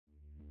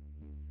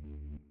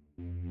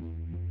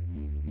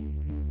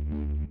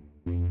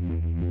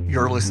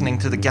You're listening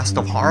to The Guest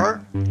of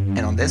Horror, and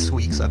on this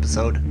week's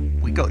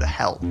episode, we go to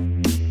hell.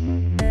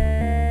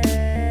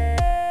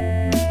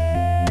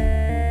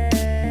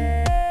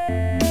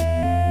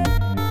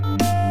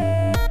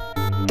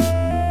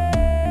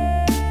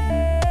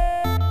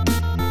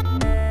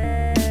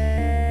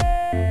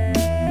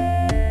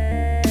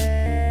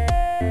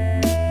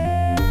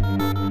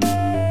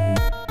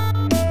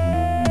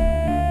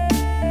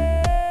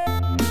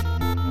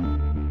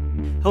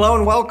 Hello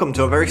and welcome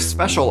to a very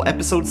special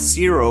episode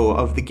 0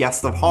 of The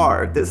Guest of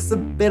Horror. This is a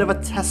bit of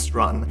a test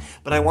run,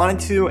 but I wanted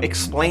to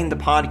explain the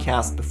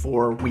podcast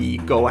before we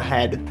go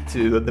ahead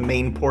to the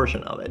main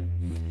portion of it.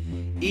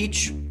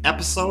 Each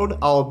episode,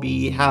 I'll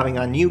be having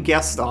a new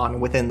guest on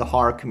within the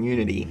horror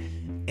community,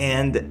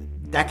 and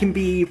that can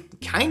be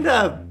kind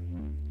of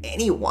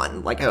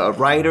anyone, like a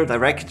writer,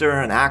 director,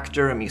 an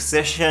actor, a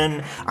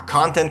musician, a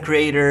content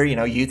creator,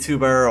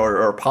 YouTuber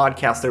or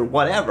podcaster,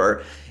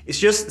 whatever. It's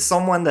just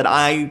someone that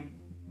I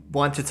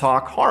want to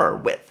talk horror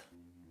with.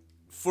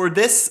 For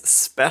this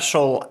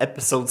special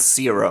episode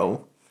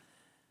 0,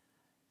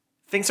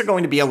 things are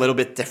going to be a little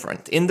bit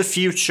different. In the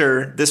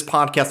future, this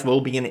podcast will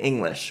be in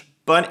English,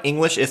 but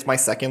English is my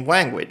second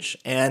language.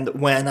 And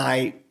when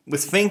I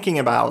was thinking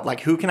about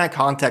who can I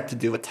contact to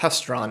do a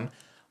test run,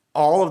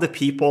 all of the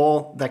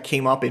people that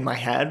came up in my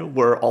head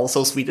were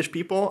also Swedish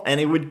people, and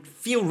it would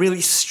feel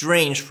really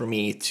strange for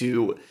me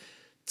to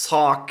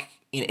talk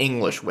in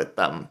English with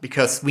them,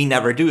 because we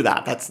never do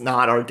that. That's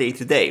not our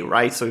day-to-day,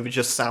 right? So it would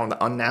just sound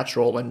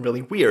unnatural and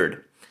really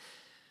weird.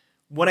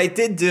 What I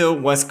did do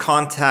was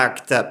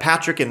contact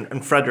Patrick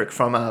and Fredrik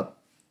from a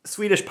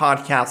Swedish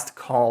podcast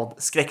called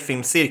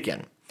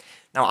Skräckfilmscirkeln.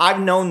 Now, I've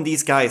known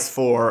these guys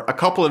for a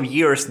couple of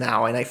years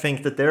now, and I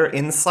think that their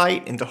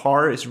insight into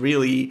horror is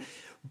really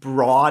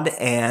broad,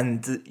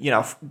 and,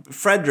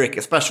 Fredrik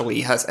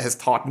especially has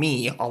taught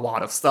me a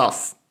lot of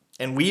stuff.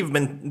 And we've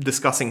been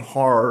discussing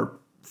horror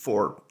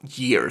for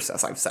years,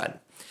 as I've said.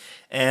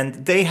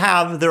 And they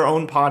have their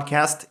own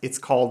podcast. It's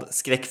called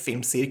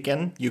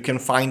Skräckfilmscirkeln. You can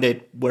find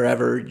it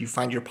wherever you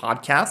find your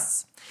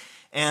podcasts.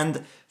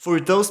 And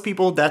for those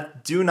people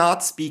that do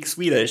not speak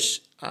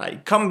Swedish,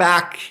 come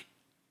back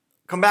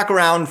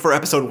around for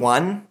episode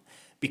 1,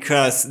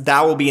 because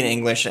that will be in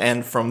English,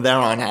 and from there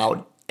on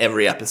out,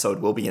 every episode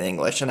will be in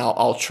English. And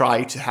I'll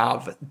try to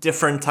have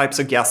different types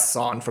of guests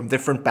on from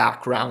different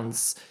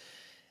backgrounds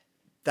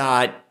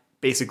that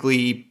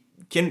basically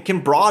can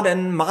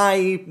broaden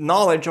my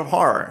knowledge of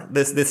horror,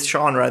 this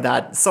genre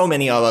that so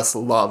many of us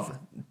love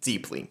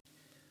deeply.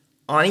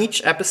 On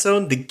each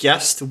episode, the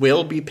guest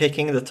will be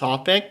picking the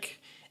topic,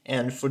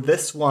 and for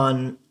this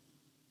one,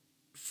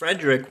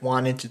 Fredrik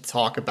wanted to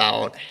talk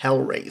about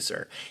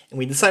Hellraiser, and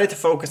we decided to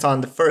focus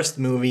on the first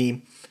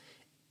movie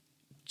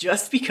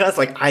just because,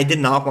 I did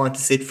not want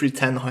to sit through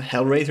 10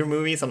 Hellraiser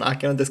movies. I'm not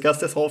going to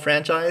discuss this whole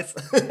franchise.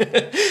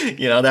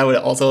 That would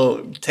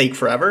also take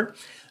forever.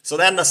 So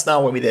that's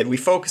not what we did. We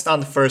focused on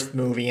the first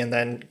movie and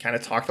then kind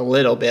of talked a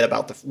little bit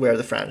about where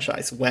the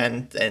franchise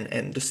went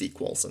and the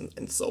sequels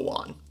and so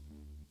on.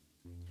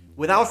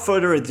 Without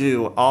further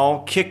ado,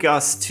 I'll kick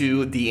us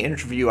to the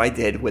interview I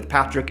did with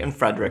Patrick and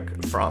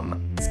Fredrik from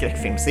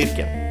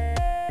Skräckfilmscirkeln.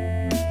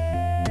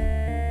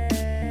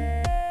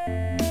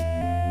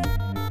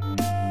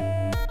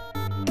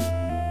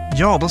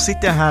 Ja, då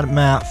sitter jag här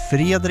med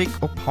Fredrik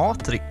och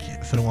Patrik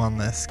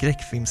från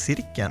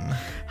Skräckfilmscirkeln.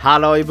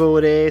 Halloj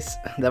Boris,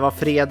 det var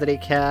Fredrik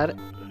här.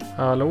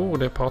 Hallå,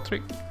 det är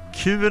Patrik.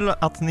 Kul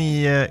att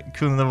ni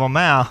kunde vara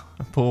med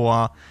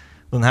på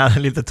den här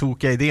lite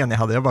tokiga idén jag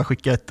hade. Jag bara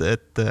skickade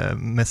ett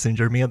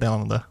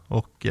Messenger-meddelande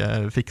och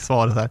fick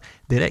svaret här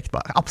direkt.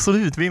 Bara,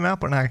 absolut, vi är med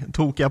på den här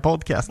tokiga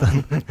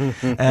podcasten.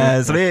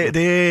 Så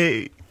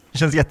det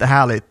känns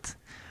jättehärligt.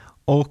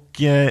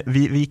 Och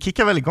vi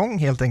kickar väl igång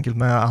helt enkelt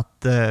med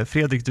att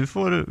Fredrik, du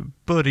får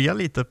börja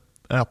lite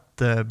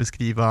att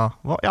beskriva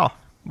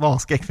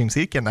vad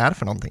Skräckfilmscirkeln är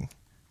för någonting.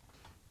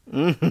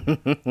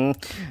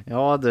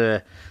 Ja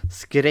du,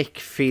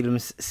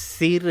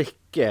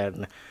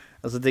 Skräckfilmscirkeln.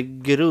 Alltså det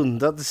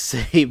grundade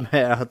sig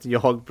med att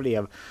jag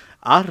blev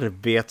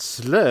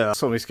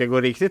arbetslös, om vi ska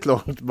gå riktigt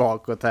långt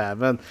bakåt här.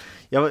 Men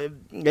jag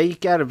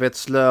gick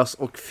arbetslös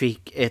och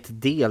fick ett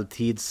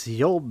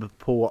deltidsjobb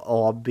på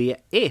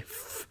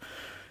ABF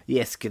i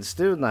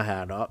Eskilstuna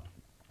här då,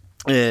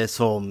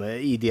 som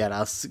i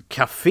deras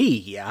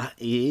café,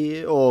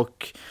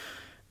 och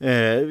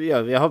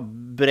jag har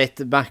brett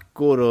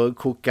mackor och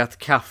kokat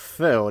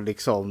kaffe och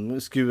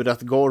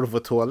skurat golv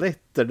och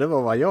toaletter. Det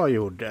var vad jag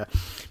gjorde.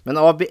 Men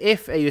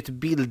ABF är ju ett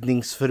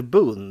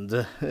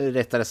bildningsförbund,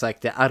 rättare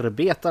sagt det är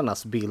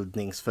arbetarnas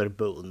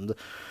bildningsförbund,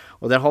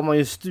 och där har man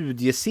ju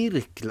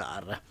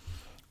studiecirklar.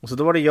 Och så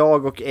då var det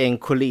jag och en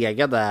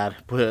kollega där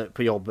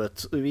på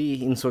jobbet. Vi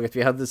insåg att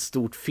vi hade ett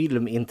stort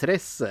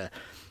filmintresse.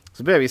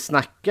 Så började vi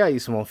snacka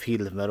om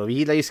filmer, och vi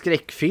gillar ju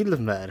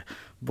skräckfilmer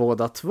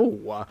båda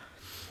två.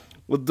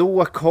 Och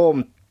då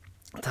kom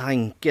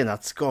tanken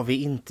att ska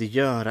vi inte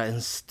göra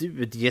en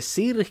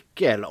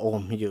studiecirkel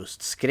om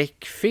just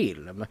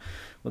skräckfilm?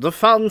 Och då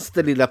fanns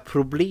det lilla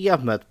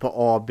problemet på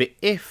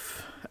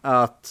ABF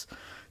att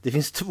det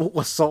finns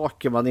 2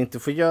 saker man inte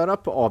får göra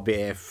på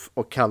ABF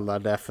och kallar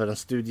det för en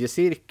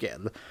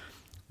studiecirkel.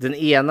 Den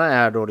ena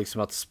är då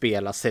liksom att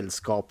spela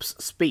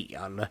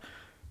sällskapsspel.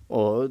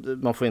 Och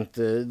man får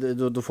inte,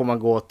 då får man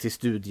gå till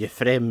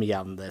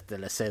studiefrämjandet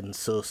eller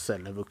Sensus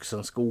eller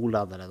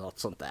vuxenskolan eller något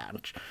sånt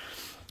där.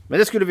 Men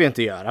det skulle vi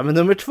inte göra. Men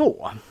nummer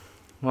 2.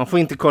 Man får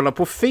inte kolla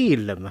på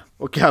film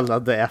och kalla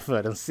det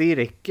för en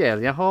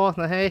cirkel. Jaha,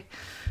 nej.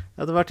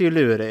 Ja, det vart ju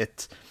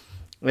lurigt.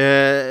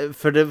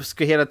 För det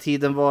ska hela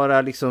tiden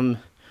vara liksom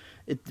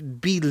ett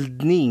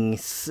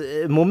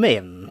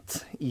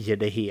bildningsmoment i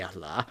det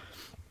hela.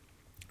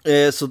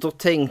 Så då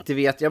tänkte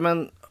vi att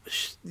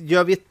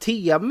gör vi ett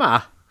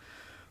tema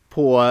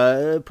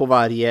på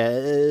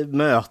varje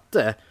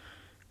möte,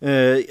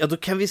 då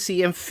kan vi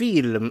se en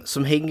film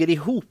som hänger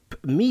ihop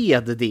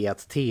med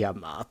det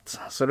temat.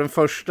 Så den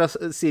första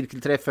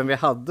cirkelträffen vi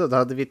hade, då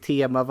hade vi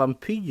tema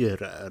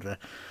vampyrer.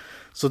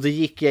 Så då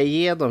gick jag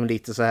igenom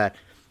lite så här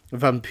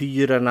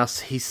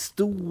vampyrernas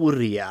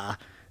historia.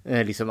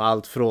 Liksom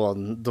allt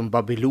från de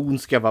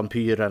babylonska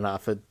vampyrerna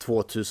för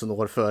 2000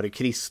 år före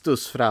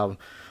Kristus fram.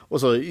 Och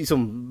så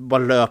liksom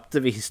bara löpte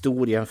vi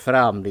historien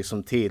fram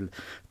liksom till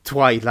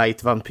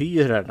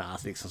Twilight-vampyrerna.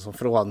 Liksom som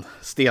från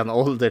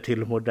stenålder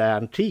till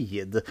modern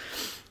tid.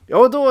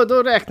 Ja,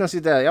 då räknas ju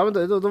det. Ja, men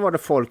då var det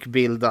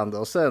folkbildande.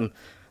 Och sen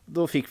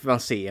då fick man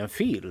se en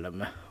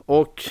film.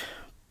 Och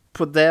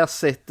på det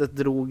sättet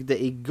drog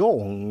det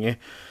igång.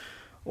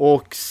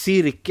 Och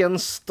cirkeln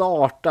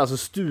startade, alltså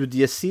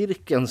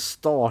studiecirkeln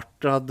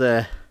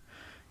startade,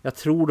 jag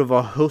tror det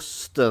var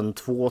hösten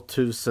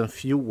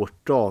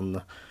 2014.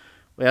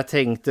 Och jag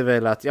tänkte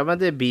väl att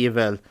det blir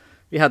väl,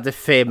 vi hade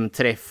 5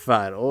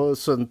 träffar och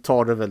sen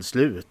tar det väl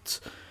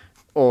slut.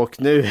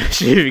 Och nu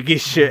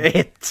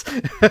 2021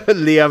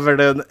 lever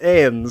den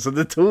än, så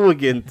det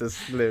tog inte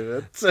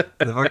slut.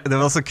 Det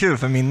var så kul,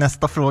 för min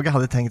nästa fråga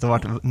hade tänkt att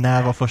vara,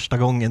 när var första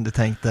gången du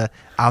tänkte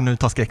nu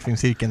tar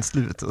skräckfilmscirkeln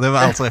slut? Och det var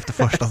alltså efter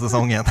första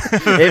säsongen.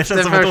 Det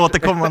känns som ett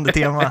återkommande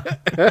tema.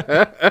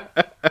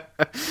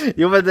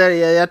 Jo, men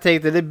jag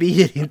tänkte det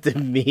blir inte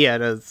mer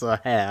än så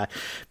här.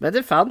 Men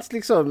det fanns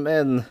liksom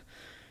en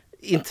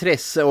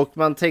intresse, och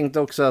man tänkte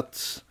också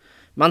att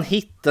man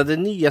hittade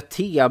nya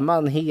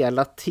teman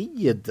hela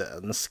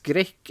tiden.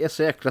 Skräck är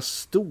så jäkla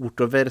stort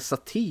och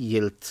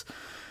versatilt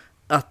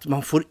att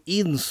man får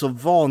in så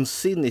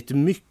vansinnigt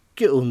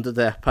mycket under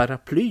det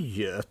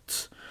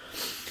paraplyet.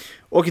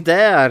 Och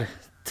där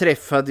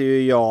träffade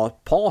ju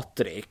jag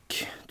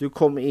Patrik. Du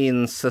kom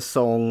in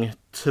säsong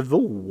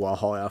 2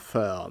 har jag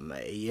för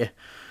mig.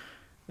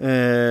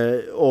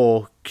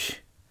 Och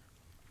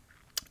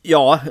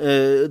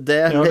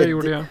det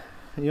gjorde jag.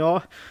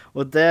 Ja,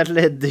 och det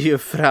ledde ju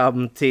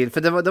fram till,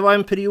 för det var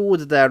en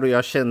period där då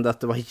jag kände att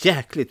det var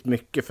jäkligt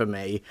mycket för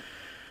mig.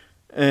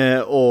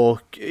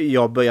 Och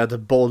jag började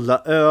bolla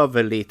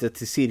över lite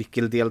till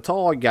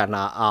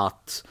cirkeldeltagarna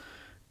att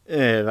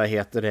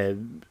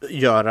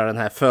göra den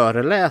här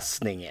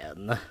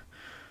föreläsningen.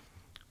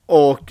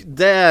 Och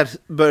där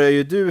börjar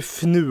ju du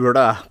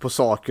fnula på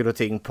saker och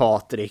ting,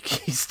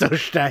 Patrik, i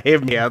största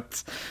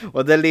hemlighet.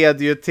 Och det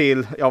leder ju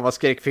till vad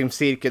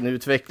skräckfilmscirkeln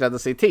utvecklade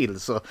sig till.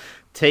 Så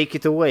take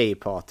it away,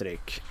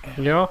 Patrik.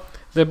 Ja,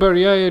 det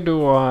börjar ju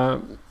då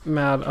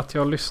med att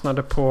jag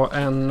lyssnade på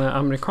en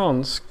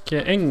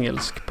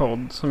engelsk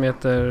podd som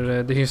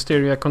heter The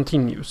Hysteria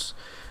Continues.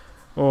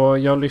 Och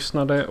jag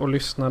lyssnade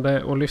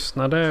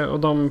och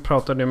de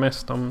pratade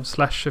mest om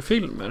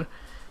slasherfilmer.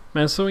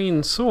 Men så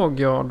insåg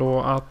jag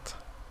då att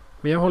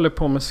vi har hållit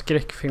på med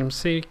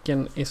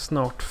skräckfilmscirkeln i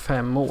snart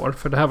 5 år.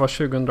 För det här var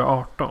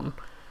 2018.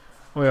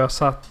 Och jag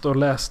satt och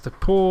läste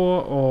på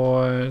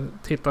och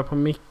tittade på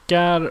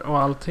mickar och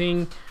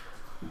allting.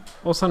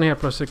 Och sen helt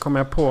plötsligt kom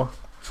jag på,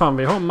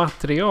 vi har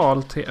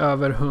material till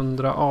över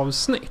 100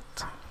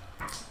 avsnitt.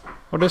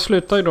 Och det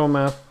slutade ju då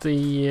med att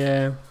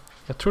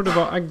jag tror det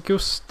var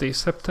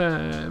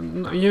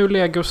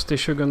juli-augusti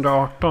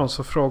 2018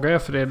 så frågade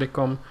jag Fredrik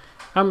om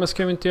men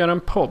ska vi inte göra en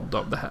podd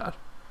av det här?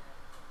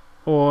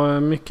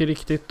 Och mycket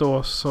riktigt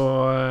då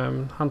så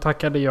han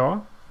tackade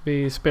ja.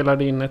 Vi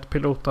spelade in ett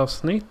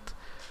pilotavsnitt.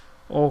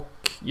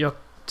 Och jag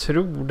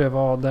tror det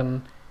var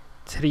den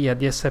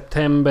 3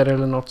 september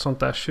eller något sånt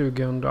där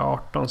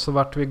 2018 så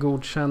vart vi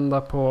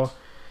godkända på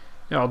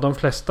de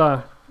flesta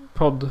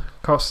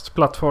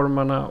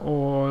podcastplattformarna.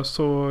 Och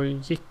så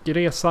gick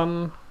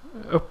resan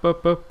upp.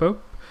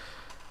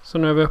 Så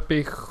nu är vi uppe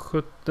i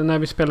när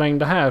vi spelar in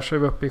det här så är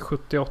vi uppe i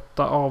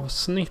 78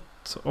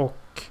 avsnitt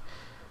och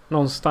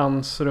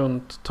någonstans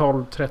runt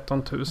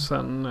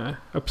 12-13 000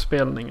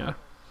 uppspelningar.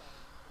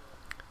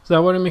 Så det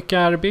har varit mycket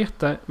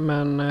arbete,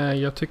 men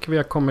jag tycker vi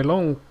har kommit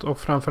långt och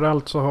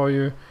framförallt så har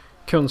ju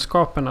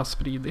kunskaperna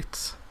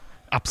spridits.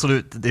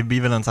 Absolut, det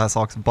blir väl en sån här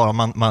sak, bara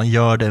man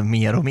gör det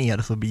mer och mer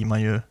så blir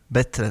man ju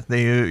bättre. Det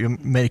är ju,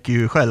 jag märker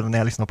ju själv när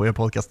jag lyssnar på er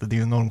podcast, det är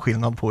ju enorm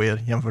skillnad på er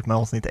jämfört med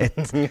avsnitt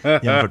 1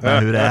 jämfört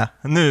med hur det är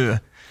nu.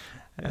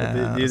 Det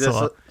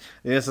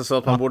är nästan så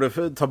att man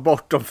borde ta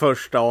bort de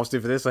första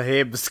avsnitten, för det är så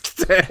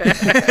hemskt.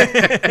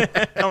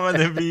 Ja, men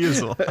det blir ju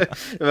så.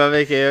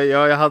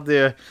 Jag hade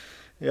ju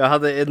Jag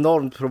hade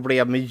enormt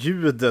problem med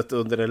ljudet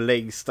under den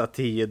längsta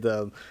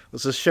tiden.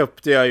 Och så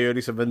köpte jag ju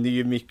liksom en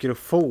ny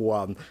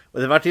mikrofon. Och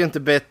det var ju inte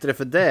bättre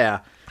för det.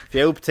 För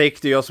jag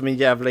upptäckte ju som en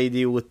jävla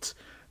idiot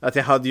att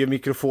jag hade ju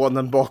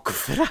mikrofonen bak och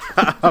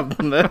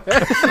fram.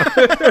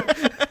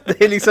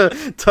 Det liksom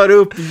tar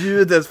upp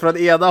ljudet från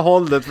ena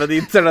hållet men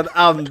inte den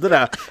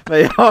andra. Men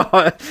jag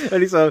har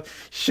liksom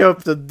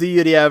köpt en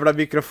dyr jävla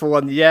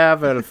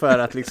mikrofonjävel för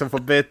att liksom få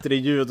bättre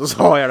ljud och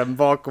så har jag den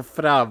bak och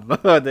fram.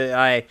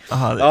 Nej.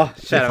 Aha,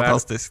 det är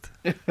fantastiskt.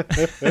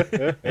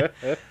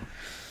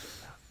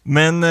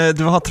 Men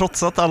du har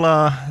trotsat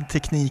alla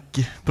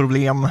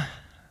teknikproblem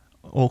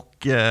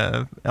och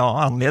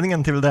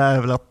anledningen till det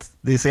är väl att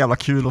det är så jävla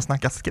kul att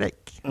snacka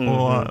skräck.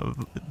 Och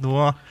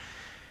då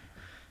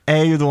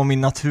är ju då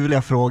min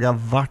naturliga fråga,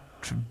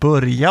 vart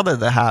började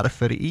det här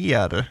för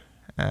er?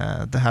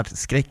 Det här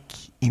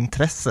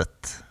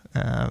skräckintresset?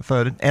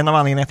 För en av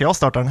anledningarna att jag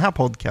startar den här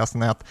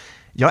podcasten är att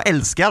jag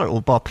älskar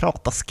att bara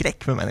prata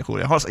skräck med människor.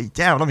 Jag har så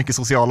jävla mycket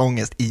social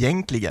ångest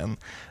egentligen.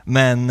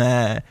 Men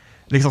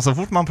liksom så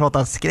fort man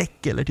pratar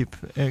skräck eller typ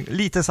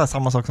lite så här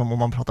samma sak som om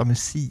man pratar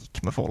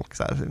musik med folk,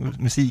 så här,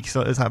 musik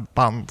så här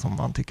band som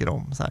man tycker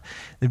om så här.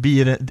 Det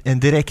blir en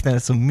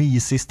direkt så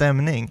mysig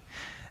stämning.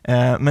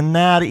 Men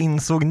när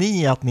insåg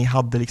ni att ni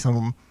hade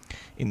liksom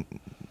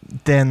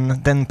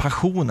den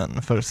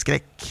passionen för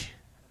skräck?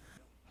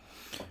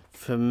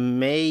 För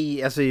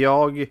mig, alltså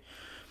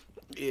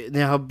när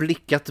jag har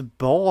blickat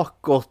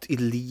bakåt i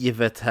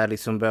livet här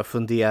liksom börjar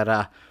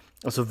fundera,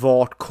 alltså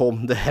vart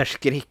kom det här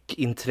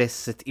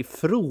skräckintresset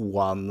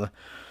ifrån?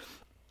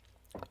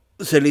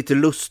 Så är det lite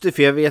lustigt,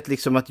 för jag vet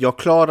liksom att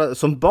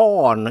som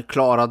barn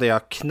klarade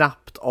jag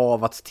knappt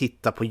av att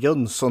titta på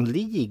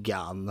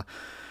Jönssonligan.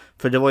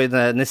 För det var ju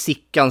när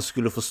Sickan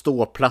skulle få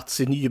stå plats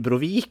i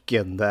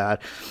Nybroviken där.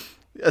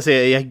 Alltså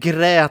jag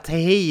grät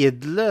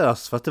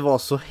hejdlöst för att det var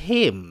så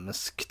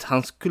hemskt.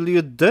 Han skulle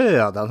ju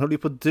döda, han höll ju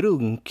på att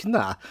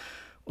drunkna.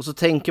 Och så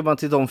tänker man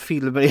till de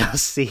filmer jag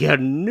ser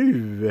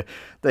nu,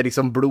 där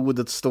liksom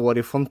blodet står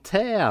i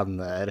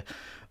fontäner.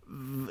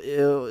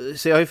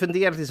 Så jag har ju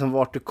funderat liksom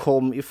vart det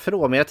kom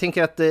ifrån. Men jag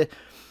tänker att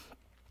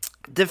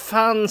det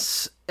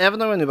fanns,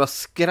 även om jag nu var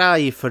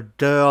skraj för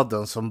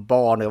döden som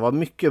barn, jag var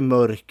mycket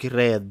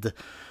mörkrädd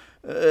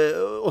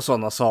och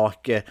sådana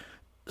saker,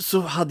 så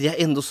hade jag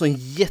ändå så en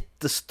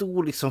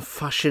jättestor liksom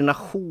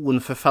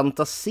fascination för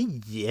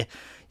fantasi.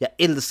 Jag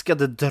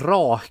älskade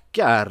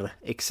drakar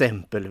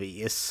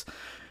exempelvis.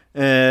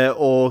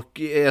 Och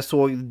jag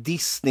såg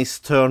Disneys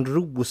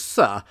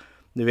Törnrosa,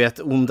 du vet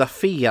onda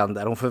fen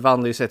där, hon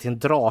förvandlar ju sig till en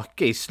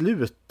drake i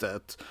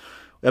slutet.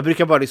 Jag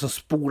brukar bara liksom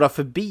spola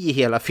förbi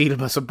hela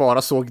filmen så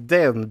bara såg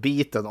den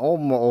biten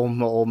om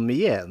och om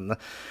igen.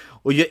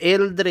 Och ju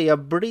äldre jag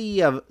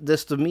blev,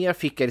 desto mer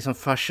fick jag liksom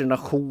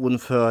fascination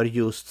för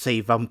just,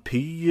 säg,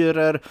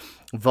 vampyrer,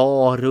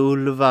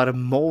 varulvar,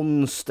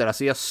 monster.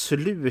 Alltså jag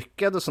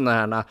slukade såna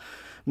här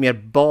mer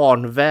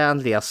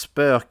barnvänliga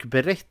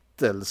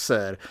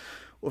spökberättelser.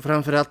 Och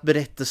framförallt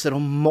berättelser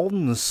om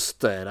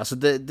monster. Alltså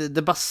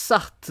det bara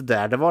satt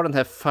där. Det var den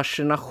här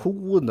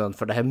fascinationen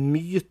för det här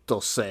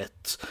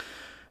mytoset.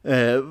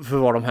 För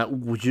vad de här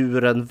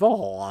odjuren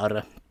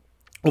var.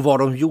 Och vad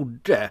de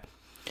gjorde.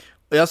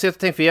 Och jag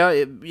tänkte, för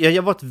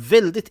jag var ett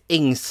väldigt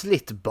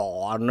ängsligt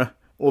barn.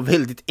 Och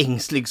väldigt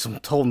ängslig som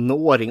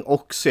tonåring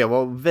också. Jag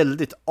var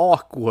väldigt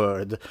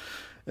awkward.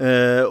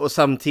 Och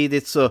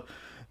samtidigt så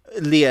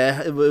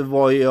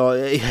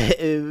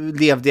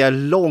levde jag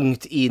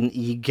långt in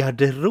i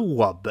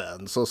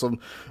garderoben. Så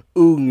som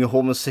ung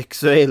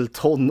homosexuell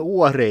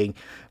tonåring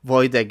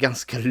var ju det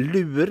ganska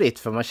lurigt.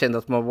 För man kände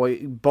att man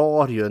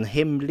bar ju en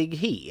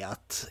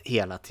hemlighet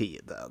hela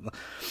tiden.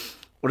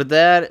 Och det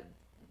där,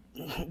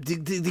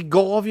 det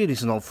gav ju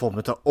liksom någon form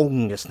av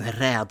ångest, den här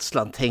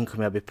rädslan. Tänk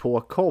om jag blir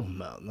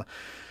påkommen.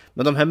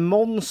 Men de här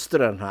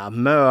monstren,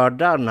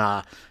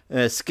 mördarna,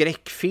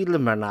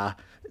 skräckfilmerna,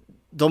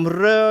 de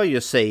rör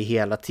ju sig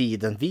hela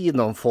tiden vid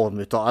någon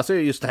form av, alltså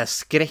just den här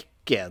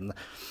skräcken.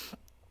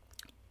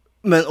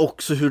 Men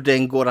också hur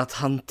den går att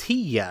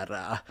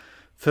hantera.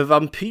 För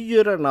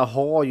vampyrerna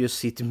har ju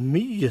sitt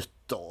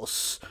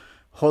mytos.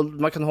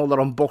 Man kan hålla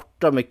dem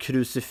borta med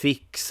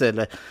krucifix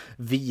eller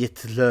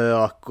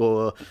vitlök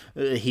och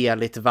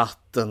heligt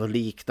vatten och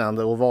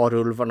liknande. Och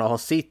varulvarna har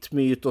sitt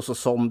mytos och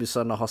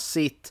zombisarna har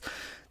sitt.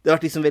 Det har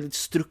varit liksom väldigt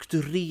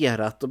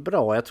strukturerat och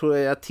bra. Jag tror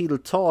jag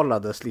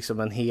tilltalades liksom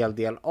en hel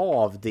del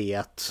av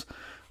det.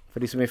 För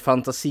liksom i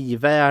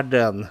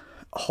fantasivärlden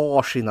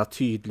har sina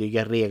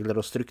tydliga regler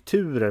och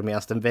strukturer,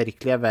 medan den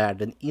verkliga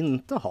världen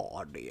inte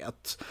har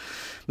det.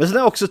 Men sen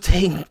har jag också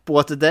tänkt på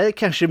att det där är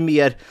kanske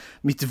mer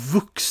mitt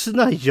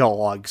vuxna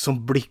jag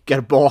som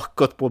blickar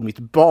bakåt på mitt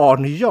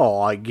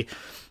barnjag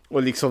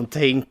och liksom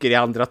tänker i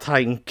andra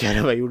tankar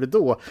än vad jag gjorde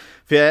då.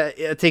 För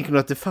jag tänker nog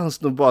att det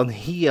fanns nog bara en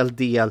hel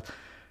del.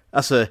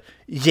 Alltså,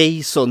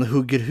 Jason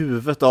hugger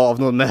huvudet av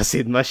någon med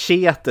sin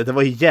machete. Det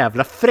var ju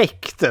jävla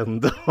fräckt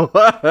ändå.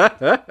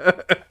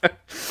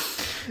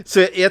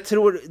 Så jag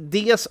tror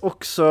dels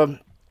också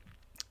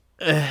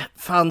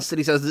fanns det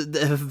liksom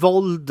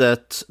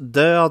våldet,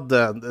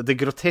 döden, det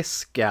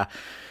groteska.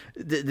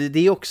 Det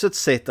är också ett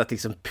sätt att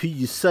liksom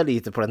pysa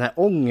lite på den här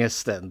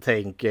ångesten,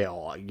 tänker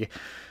jag.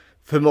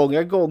 För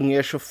många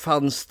gånger så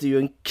fanns det ju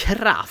en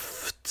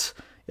kraft.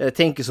 Jag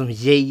tänker som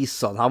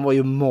Jason, han var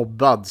ju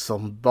mobbad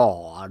som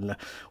barn.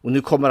 Och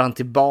nu kommer han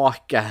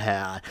tillbaka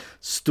här,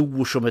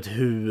 stor som ett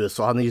hus.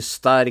 Och han är ju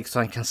stark så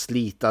han kan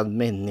slita en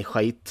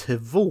människa i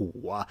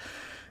 2.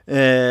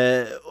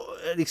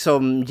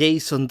 Liksom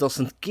Jason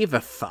doesn't give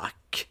a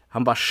fuck.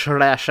 Han bara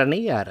slashar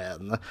ner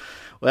den.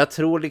 Och jag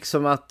tror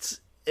liksom att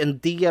en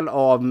del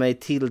av mig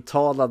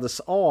tilltalades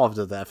av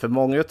det där. För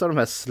många av de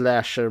här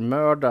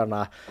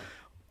slasher-mördarna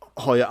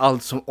har ju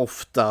allt som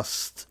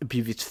oftast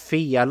blivit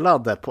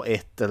felade på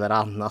ett eller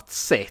annat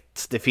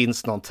sätt. Det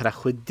finns någon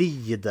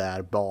tragedi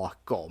där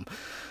bakom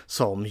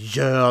som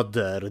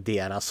göder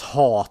deras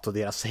hat och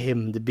deras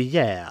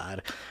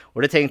hämndbegär.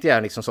 Och det tänkte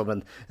jag liksom som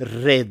en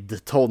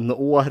rädd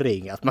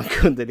tonåring, att man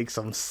kunde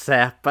liksom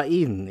säpa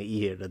in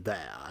i det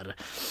där.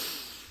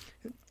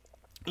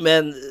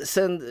 Men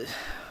sen,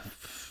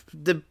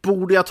 det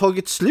borde ha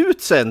tagit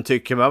slut sen,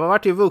 tycker man. Man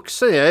vart ju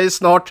vuxen. Jag är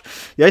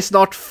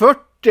snart 40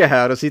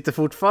 här och sitter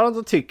fortfarande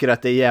och tycker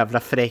att det är jävla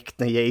fräckt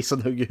när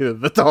Jason hugger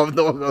huvudet av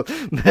någon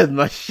med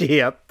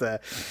machete.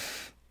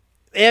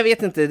 Jag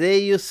vet inte, det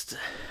är just...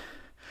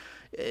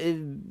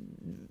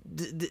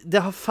 Det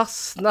har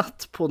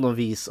fastnat på något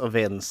vis av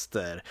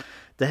vänster.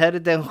 Det här är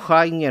den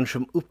genren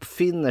som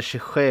uppfinner sig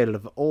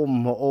själv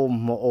om och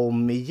om och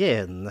om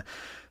igen.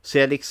 Så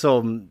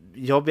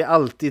jag blir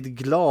alltid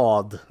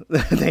glad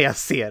när jag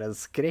ser en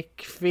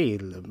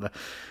skräckfilm.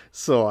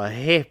 Så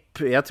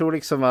jag tror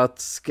liksom att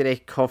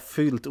skräck har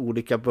fyllt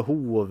olika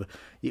behov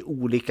i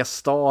olika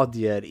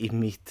stadier i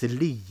mitt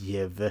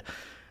liv.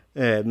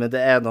 Men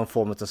det är någon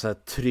form av så här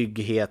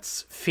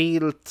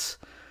trygghetsfilt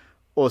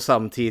och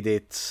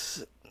samtidigt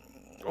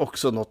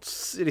också något,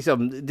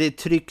 liksom, det är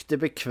tryggt, det är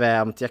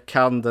bekvämt, jag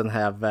kan den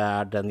här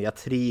världen, jag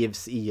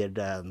trivs i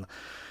den.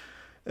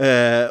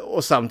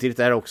 Och samtidigt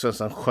är det också en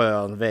sån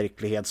skön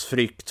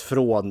verklighetsflykt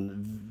från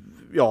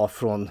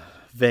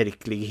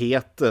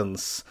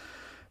verklighetens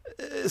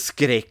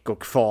skräck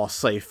och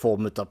fasa i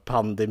form av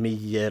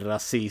pandemier,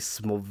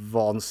 rasism och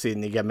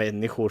vansinniga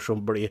människor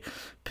som blir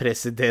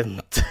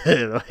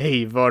presidenter och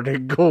hej var det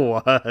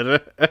går.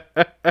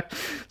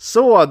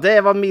 Så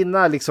det var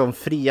mina liksom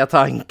fria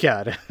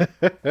tankar.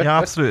 Ja,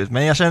 absolut.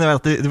 Men jag känner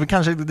att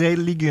det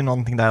ligger ju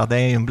någonting där, att det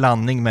är en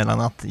blandning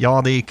mellan att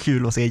det är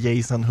kul att se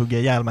Jason hugga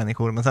ihjäl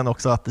människor, men sen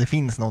också att det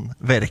finns någon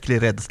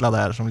verklig rädsla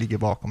där som ligger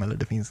bakom, eller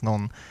det finns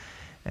någon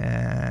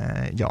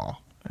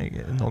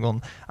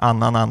någon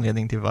annan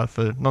anledning till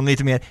varför, någon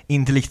lite mer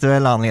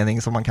intellektuell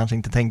anledning som man kanske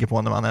inte tänker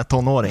på när man är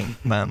tonåring,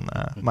 men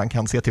man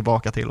kan se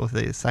tillbaka till, och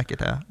det är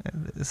säkert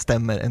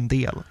stämmer en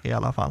del i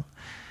alla fall.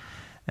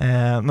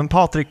 Men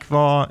Patrik,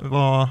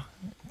 vad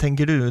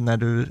tänker du när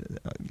du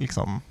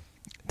liksom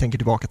tänker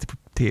tillbaka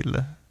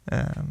till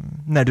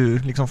när du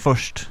liksom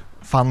först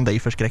fann dig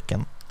för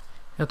skräcken?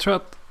 Jag tror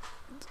att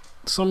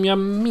som jag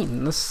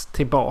minns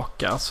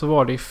tillbaka så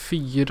var det i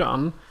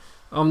 4:an.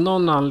 Av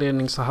någon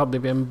anledning så hade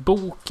vi en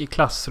bok i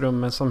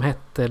klassrummet som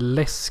hette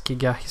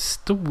Läskiga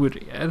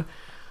historier.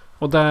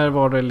 Och där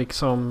var det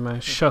liksom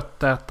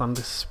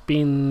köttätande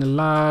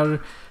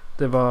spindlar.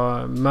 Det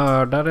var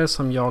mördare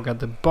som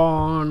jagade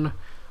barn.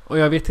 Och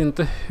jag vet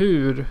inte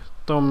hur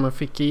de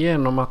fick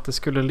igenom att det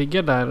skulle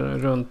ligga där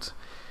runt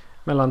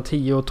mellan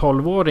 10 och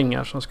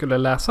 12-åringar som skulle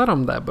läsa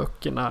de där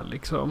böckerna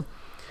liksom.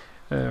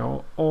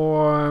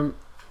 Och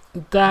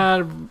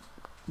där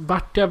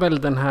vart jag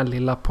väl den här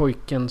lilla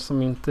pojken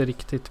som inte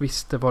riktigt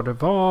visste vad det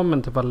var,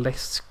 men det var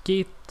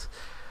läskigt.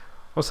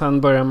 Och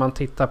sen börjar man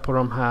titta på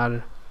de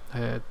här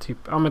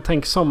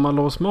tänk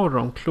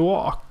Sommarlovsmorgon,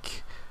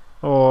 Kloak.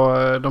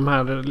 Och de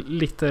här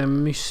lite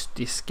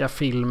mystiska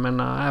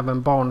filmerna,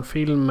 även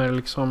barnfilmer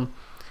liksom.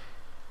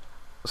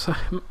 Så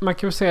man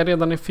kan väl säga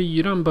redan i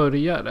 4:an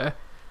började.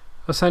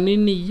 Och sen i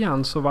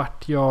 9:an så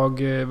vart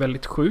jag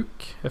väldigt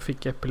sjuk. Jag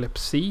fick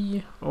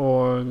epilepsi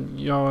och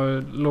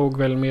jag låg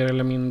väl mer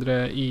eller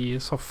mindre i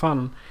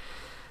soffan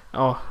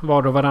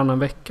var och varannan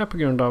vecka på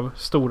grund av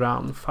stora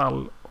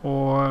anfall.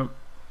 Och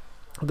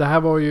det här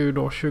var ju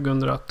då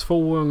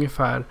 2002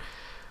 ungefär.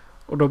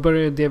 Och då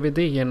började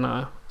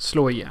DVD-erna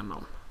slå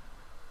igenom.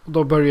 Och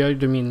då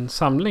började min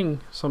samling,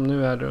 som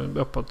nu är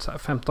uppåt så här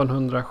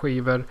 1500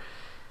 skivor.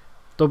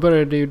 Då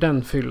började ju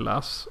den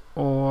fyllas.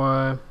 Och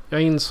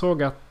jag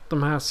insåg att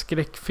de här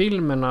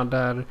skräckfilmerna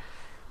där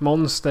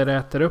monster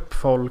äter upp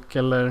folk,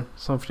 eller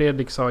som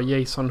Fredrik sa,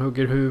 Jason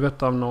hugger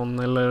huvudet av någon,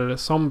 eller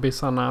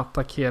zombiesarna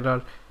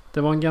attackerar.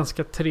 Det var en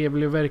ganska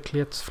trevlig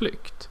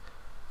verklighetsflykt.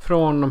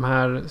 Från de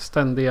här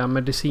ständiga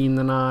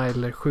medicinerna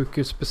eller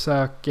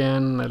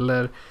sjukhusbesöken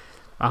eller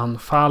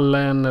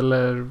anfallen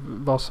eller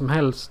vad som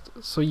helst,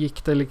 så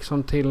gick det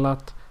liksom till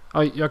att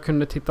jag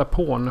kunde titta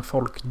på när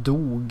folk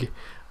dog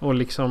och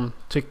liksom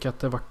tycka att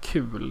det var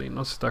kul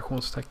inom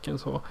citationstecken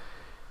så.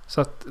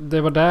 Så att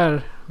det var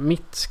där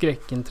mitt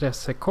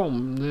skräckintresse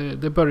kom.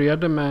 Det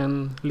började med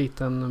en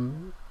liten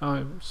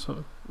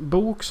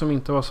bok som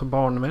inte var så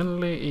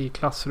barnvänlig i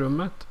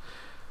klassrummet.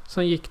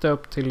 Sen gick det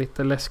upp till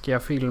lite läskiga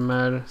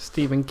filmer,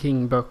 Stephen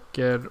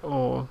King-böcker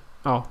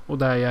och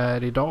där jag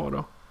är idag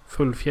då.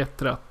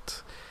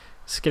 Fullfjättrat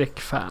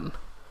skräckfan.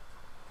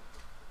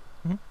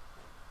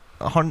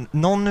 Har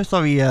någon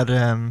utav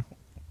er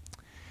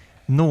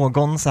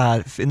någon så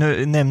här,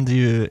 nu nämnde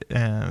ju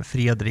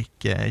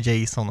Fredrik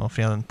Jason och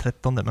Fredag den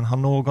 13, men har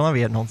någon av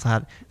er någon så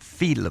här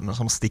film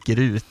som sticker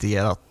ut i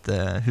ert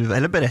huvud,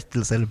 eller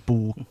berättelse eller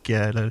bok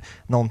eller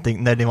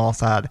någonting, när det var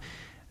så här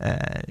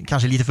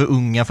kanske lite för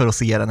unga för att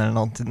se den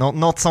eller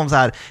något som så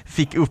här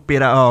fick upp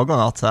era ögon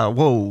att så här,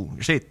 wow,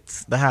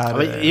 shit, det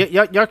här...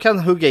 Jag kan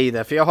hugga i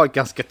det, för jag har ett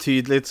ganska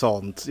tydligt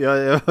sånt.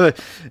 Jag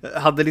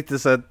hade lite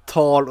så här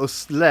tal- och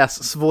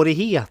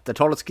lässvårigheter,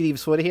 tal- och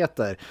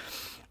skrivsvårigheter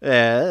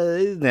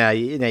när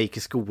jag gick i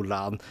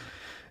skolan.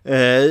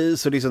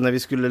 Så liksom när vi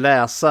skulle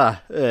läsa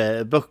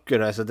böcker,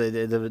 alltså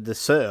det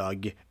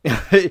sög.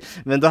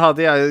 Men då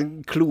hade jag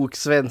en klok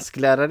svensk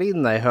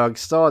lärarinna i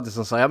högstadiet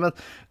som sa, ja men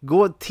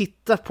gå och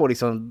titta på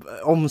liksom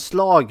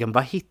omslagen,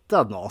 bara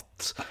hitta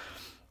något.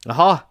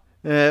 Jaha.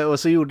 Och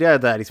så gjorde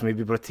jag det där liksom i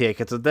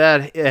biblioteket, och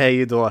där är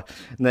ju då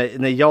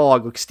när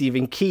jag och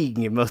Stephen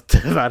King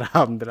mötte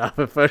varandra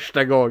för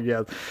första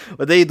gången.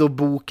 Och det är ju då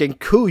boken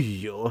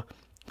Kujo.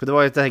 För det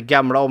var ju det här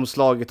gamla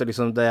omslaget och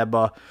liksom det är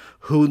bara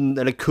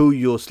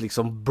Kujos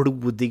liksom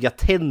blodiga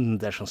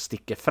tänder som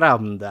sticker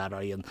fram där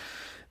då, i en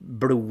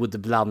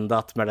blod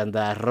blandat med den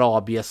där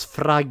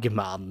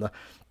rabiesfragman.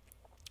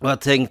 Och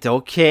jag tänkte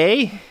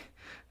okej,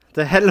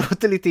 det här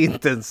låter lite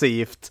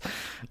intensivt.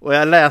 Och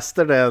jag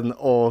läste den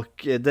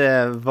och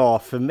det var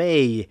för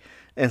mig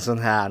en sån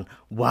här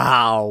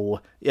wow.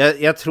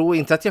 Jag tror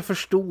inte att jag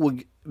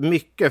förstod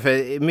mycket,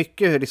 för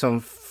mycket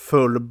liksom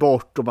föll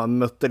bort och man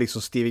mötte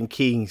liksom Stephen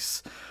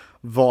Kings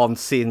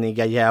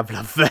vansinniga jävla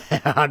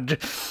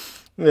värld.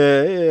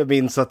 Jag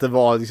minns att det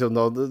var liksom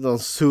någon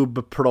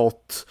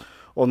subplot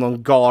och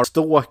någon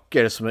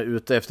garstalker som är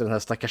ute efter den här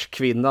stackars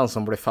kvinnan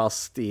som blev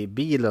fast i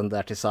bilen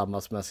där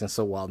tillsammans med sin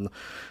son,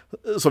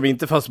 som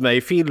inte fanns med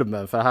i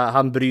filmen, för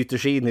han bryter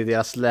sig in i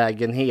deras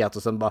lägenhet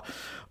och sen bara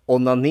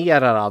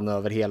onanerar han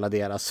över hela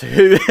deras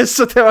hus.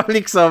 Så det var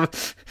liksom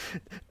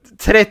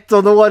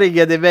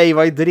 13-åringen i mig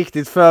var inte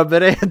riktigt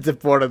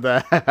förberedd på det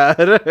där.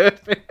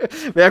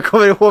 Men jag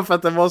kommer ihåg för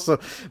att det var så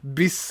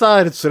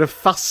bizarrt så det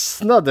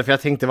fastnade, för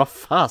jag tänkte, vad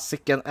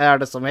fasiken är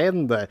det som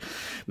händer?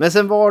 Men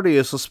sen var det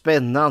ju så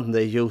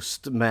spännande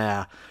just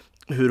med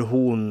hur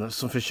hon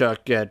som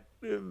försöker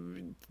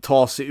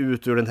ta sig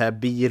ut ur den här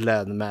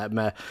bilen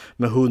med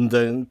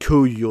hunden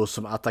Kujo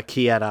som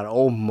attackerar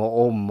om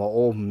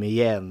och om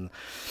igen.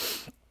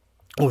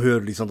 Och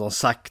hur liksom de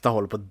sakta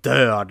håller på att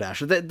dö där.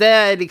 Så det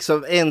är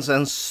liksom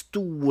en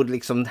stor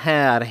liksom,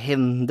 här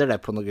händer det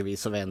på något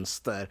vis och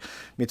vänster.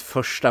 Mitt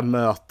första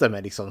möte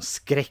med liksom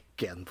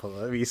skräcken på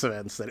något vis och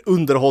vänster.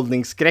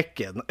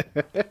 Underhållningsskräcken.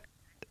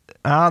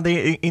 Ja, det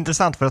är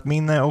intressant för att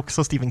min är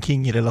också Stephen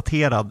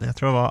King-relaterad. Jag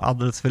tror jag var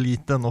alldeles för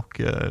liten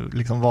och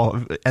liksom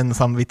var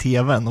ensam vid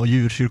tvn och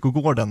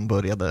Djurkyrkogården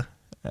började.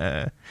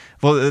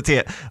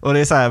 Och det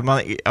är så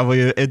här, jag var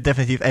ju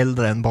definitivt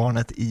äldre än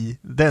barnet i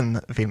den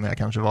filmen. Jag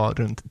kanske var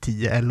runt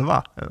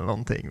 10-11 eller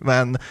någonting.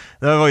 Men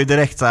det var ju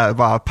direkt så här,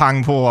 bara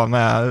pang på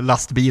med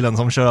lastbilen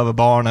som kör över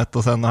barnet.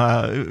 Och sen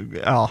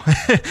ja,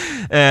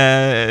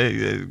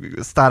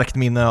 starkt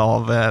minne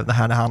av det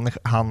här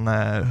när han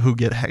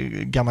hugger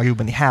gamla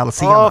gubben i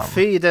hälsenan.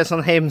 Fy, det är en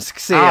sån hemsk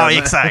scen. Ja,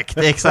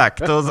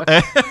 exakt.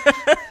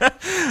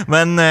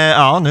 Men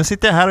ja, nu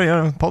sitter jag här och gör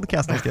en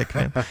podcast om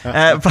skräckfilm.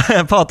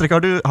 Patrik,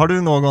 har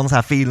du någon så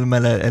här film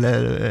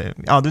eller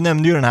ja, du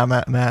nämnde ju den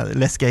här med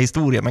läskiga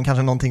historier, men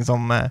kanske någonting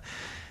som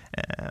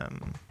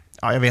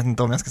ja, jag vet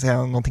inte om jag ska säga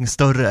någonting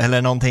större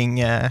eller någonting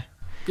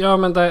Ja,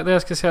 men det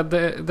jag ska säga,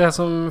 det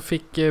som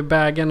fick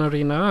bägen att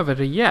rinna över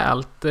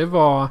rejält, det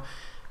var,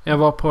 jag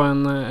var på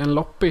en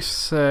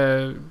loppis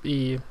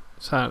i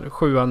så här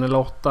 7:an eller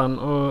 8:an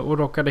och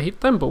råkade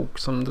hitta en bok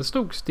som det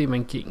stod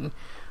Stephen King.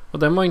 Och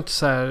den var inte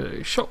så här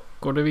tjock,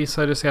 och det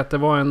visade sig att det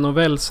var en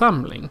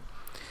novellsamling.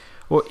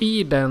 Och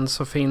i den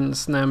så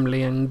finns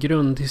nämligen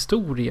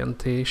grundhistorien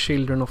till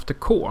Children of the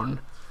Corn.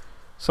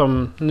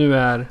 Som nu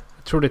är,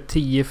 jag tror det är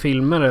 10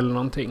 filmer eller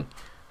någonting.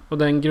 Och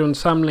den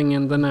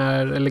grundsamlingen,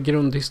 eller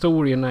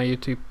grundhistorien är ju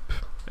typ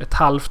ett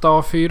halvt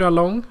A4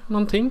 lång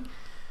någonting.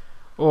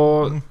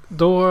 Och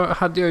då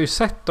hade jag ju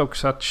sett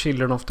också att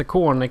Children of the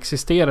Corn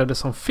existerade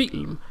som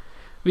film.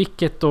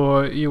 Vilket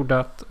då gjorde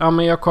att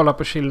men jag kollade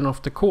på Children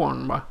of the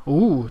Corn. Bara,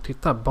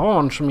 titta,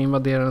 barn som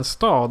invaderar en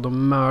stad och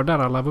mördar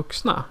alla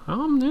vuxna.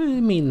 Ja, nu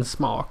är min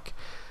smak.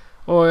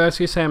 Och jag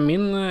skulle säga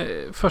min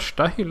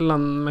första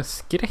hyllan med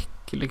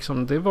skräck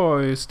liksom, det var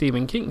ju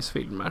Stephen Kings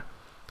filmer.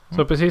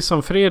 Så precis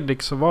som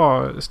Fredrik så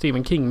var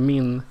Stephen King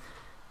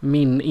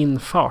min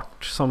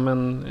infart som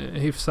en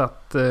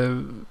hyfsat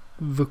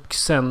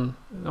vuxen,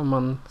 om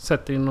man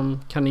sätter inom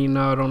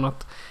kaninöron,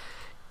 att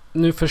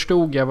nu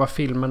förstod jag vad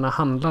filmerna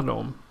handlade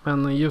om.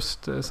 Men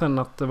just sen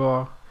att det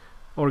var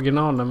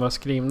originalen var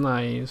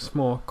skrivna i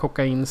små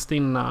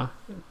kokainstinna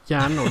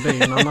hjärnor. Det är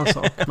ju en annan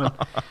sak. Men,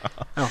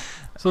 ja.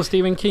 Så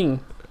Stephen King,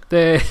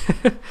 det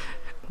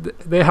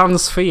är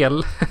hans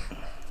fel.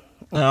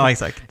 Ja,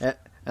 exakt.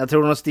 Jag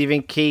tror nog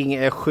Stephen King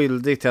är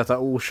skyldig till att ha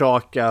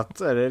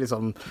orsakat, eller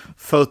liksom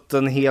fött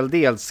en hel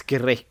del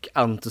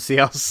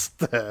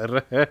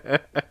skräckentusiaster.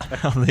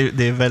 Ja,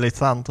 det är väldigt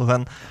sant. Och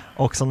sen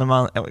också när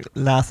man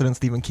läser en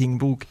Stephen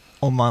King-bok,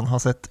 om man har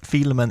sett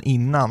filmen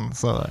innan,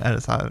 så är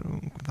det så här,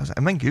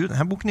 men gud, den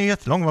här boken är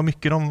jättelång, vad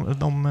mycket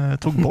de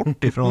tog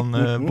bort ifrån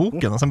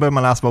boken. Och sen börjar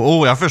man läsa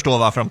på, jag förstår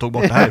varför de tog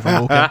bort det här ifrån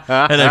boken,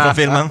 eller ifrån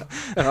filmen.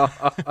 Ja,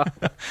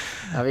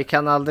 vi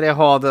kan aldrig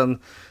ha den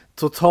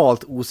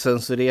totalt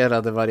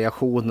osensurerade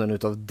variationen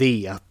utav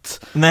det.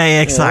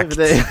 Nej, exakt.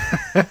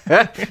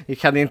 Vi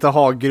kan inte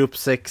ha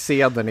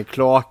gruppsexscenen i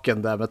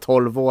kloaken där med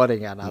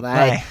 12-åringarna.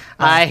 Nej.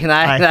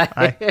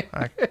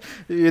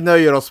 Vi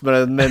nöjer oss med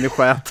den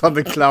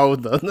människoätande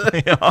clownen.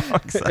 Ja,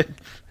 exakt.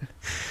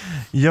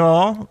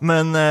 Ja,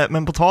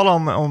 men på tal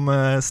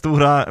om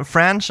stora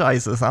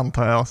franchises,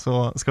 antar jag,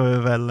 så ska vi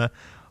väl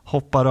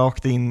hoppa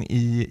rakt in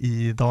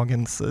i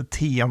dagens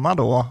tema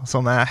då,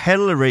 som är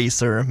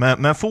Hellraiser,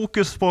 med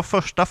fokus på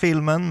första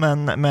filmen,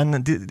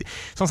 men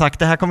som sagt,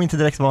 det här kommer inte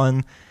direkt vara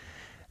en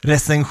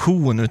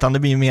recension, utan det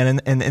blir mer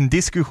en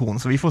diskussion,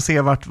 så vi får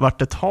se vart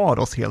det tar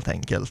oss helt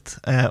enkelt.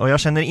 Och jag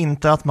känner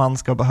inte att man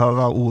ska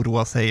behöva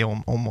oroa sig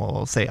om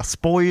att säga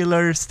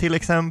spoilers till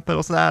exempel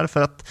och sådär,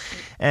 för att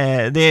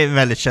det är en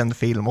väldigt känd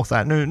film och så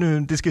här, nu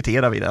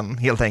diskuterar vi den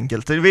helt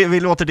enkelt. Vi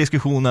låter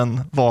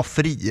diskussionen vara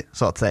fri,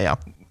 så att säga.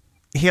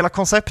 Hela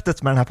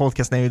konceptet med den här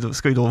podcasten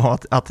ska ju då vara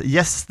att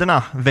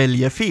gästerna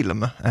väljer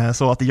film,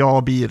 så att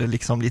jag blir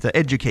liksom lite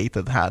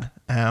educated här.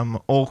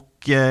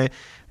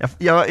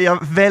 Jag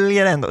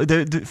väljer ändå,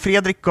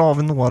 Fredrik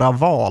gav några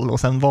val och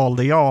sen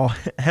valde jag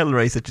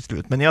Hellraiser till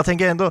slut, men jag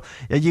tänker ändå,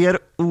 jag ger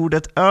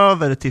ordet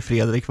över till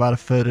Fredrik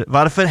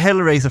varför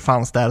Hellraiser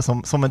fanns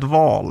där som ett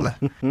val.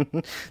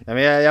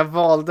 Jag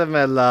valde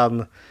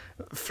mellan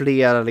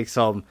flera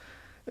liksom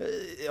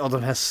av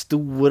de här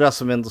stora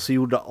som ändå så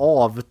gjorde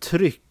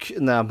avtryck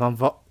när man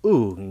var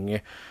ung,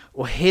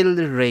 och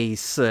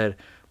Hellraiser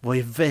var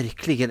ju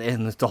verkligen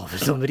en av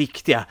de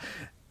riktiga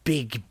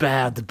big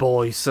bad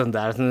boysen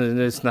där.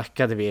 Nu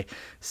snackade vi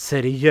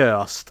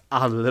seriöst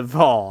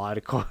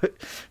allvar.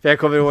 Jag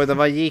kommer ihåg när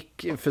man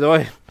gick, för då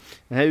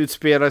den här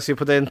utspelades ju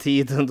på den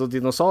tiden då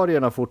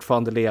dinosaurierna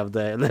fortfarande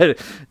levde, eller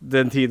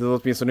den tiden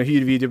åtminstone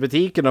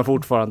hyrvideobutikerna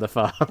fortfarande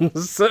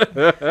fanns.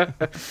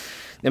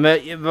 Nej, men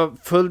jag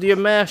följde ju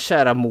med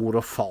kära mor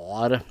och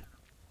far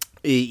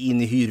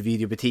in i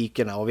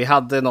hyrvideobutikerna, och vi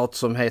hade något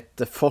som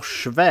hette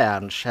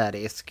Forsvärns här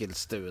i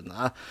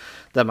Eskilstuna,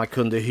 där man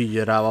kunde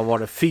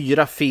hyra,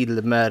 4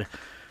 filmer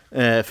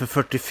för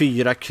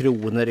 44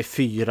 kronor i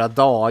 4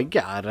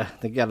 dagar.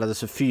 Det kallades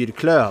för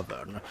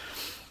Fyrklövern.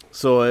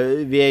 Så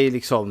vi är ju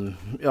liksom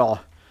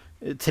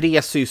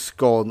 3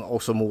 syskon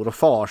och så mor och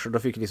far, så då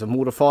fick liksom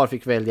mor och far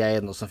fick välja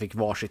en, och så fick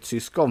varsitt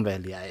syskon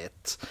välja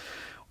ett.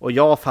 Och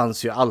jag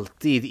fanns ju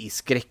alltid i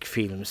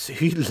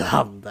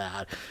skräckfilmshyllan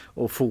där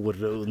och for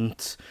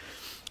runt.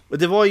 Och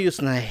det var ju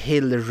sån här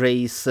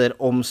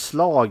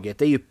Hellraiser-omslaget.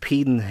 Det är ju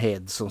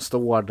Pinhead som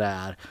står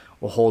där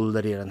och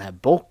håller i den här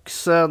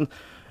boxen.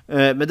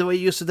 Men det var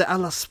ju just det,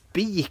 alla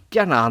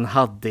spikarna han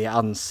hade i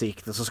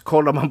ansiktet. Så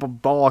kollar man på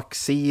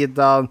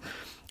baksidan,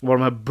 var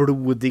de här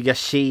blodiga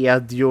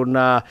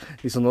kedjorna,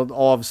 liksom någon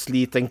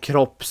avsliten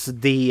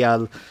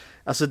kroppsdel.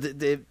 Alltså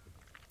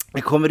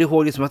jag kommer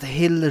ihåg liksom att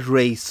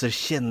Hellraiser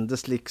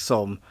kändes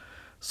liksom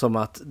som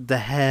att det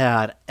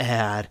här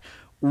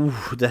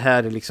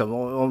är liksom,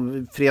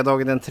 om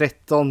fredagen den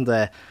 13,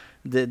 det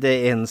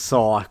är en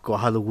sak, och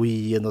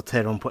Halloween och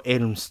Terrorn på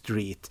Elm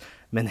Street,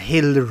 men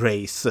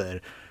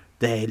Hellraiser,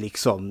 det är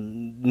liksom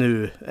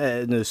nu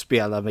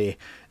spelar vi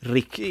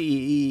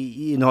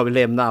nu har vi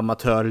lämnat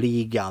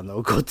amatörligan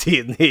och gått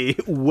in i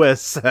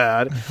OS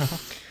här.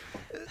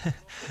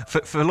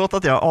 Förlåt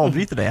att jag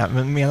avbryter dig här,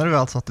 men menar du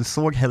alltså att du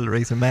såg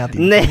Hellraiser med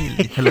din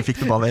familj? Eller fick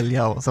du bara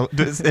välja?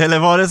 Eller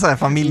var det så här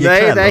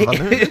familjekväll?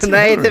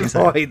 Nej, det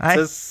var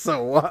inte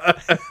så.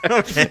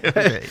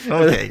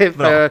 Okej,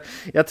 bra.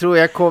 Jag tror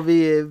jag kom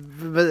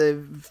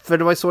för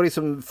det var ju så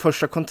liksom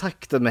första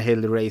kontakten med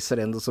Hellraiser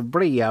ändå så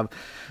blev.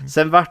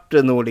 Sen vart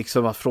det nog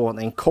liksom från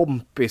en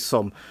kompis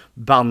som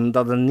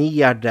bandade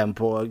ner den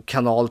på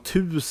kanal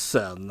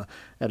 1000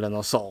 eller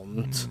något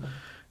sånt.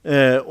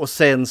 Och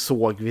sen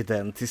såg vi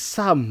den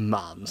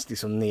tillsammans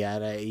liksom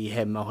nere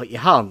hemma i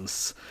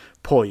hans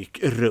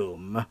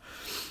pojkrum.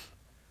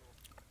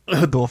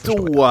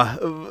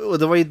 Och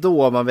det var ju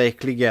då man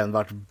verkligen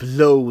vart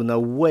blown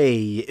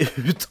away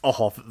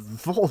utav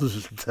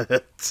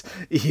våldet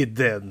i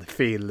den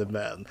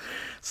filmen.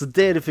 Så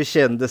därför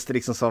kändes det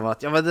liksom som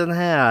att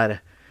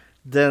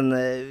men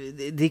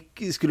det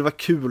skulle vara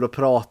kul att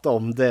prata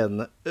om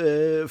den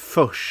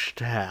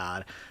först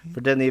här.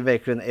 För den är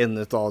verkligen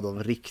en av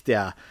de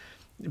riktiga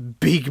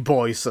big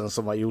boysen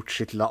som har gjort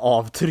sitt lilla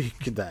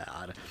avtryck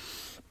där.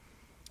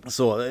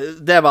 Så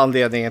det var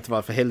anledningen till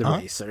varför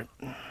Hellraiser.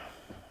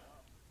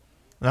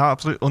 Ja,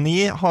 absolut. Och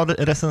ni har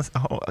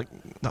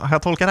har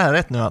jag tolkat det här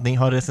rätt nu, att ni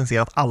har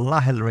recenserat alla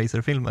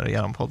Hellraiser-filmer i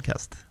er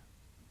podcast?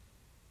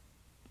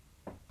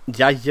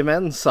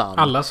 Jajamensan.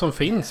 Alla som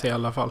finns i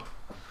alla fall.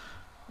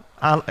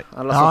 Alla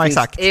som ja, finns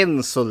exakt.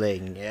 än så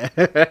länge.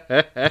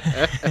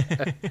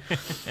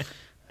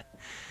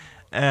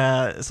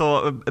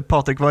 Så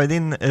Patrik, vad är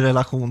din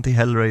relation till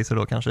Hellraiser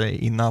då, kanske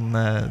innan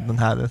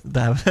det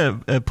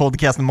här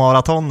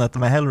podcast-maratonet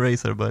med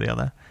Hellraiser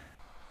började?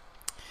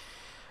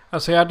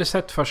 Alltså jag hade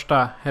sett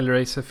första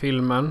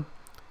Hellraiser-filmen.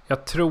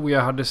 Jag tror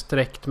jag hade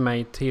sträckt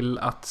mig till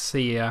att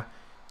se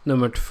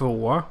nummer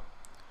 2.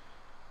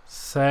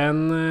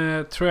 Sen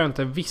tror jag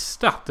inte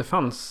visste att det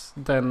fanns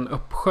den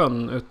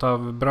uppsjön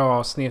utav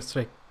bra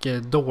snedstreck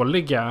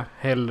dåliga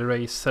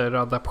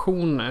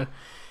Hellraiser-adaptioner.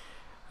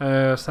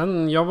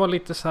 Sen jag var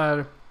lite så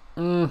här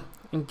en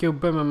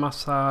gubbe med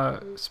massa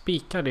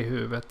spikar i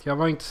huvudet. Jag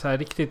var inte så här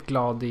riktigt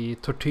glad i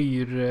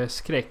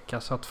tortyrskräck.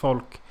 Alltså att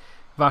folk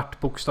vart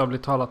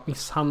bokstavligt talat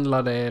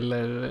misshandlade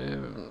eller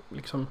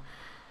liksom...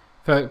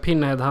 För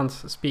Pinhead,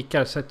 hans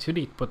spikar sätts ju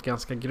dit på ett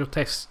ganska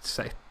groteskt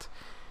sätt.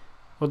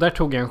 Och där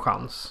tog jag en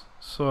chans.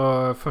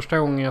 Så första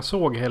gången jag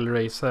såg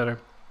Hellraiser,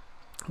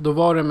 då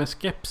var det med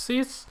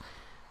skepsis.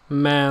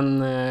 Men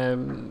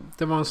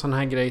det var en sån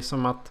här grej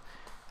som att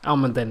ja,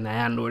 men den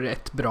är nog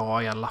rätt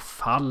bra i alla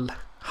fall.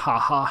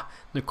 Haha,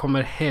 nu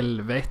kommer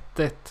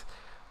helvetet.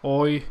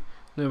 Oj,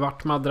 nu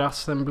vart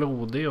madrassen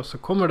blodig och så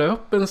kommer det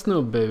upp en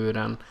snubbe ur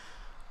den.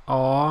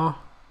 Ja,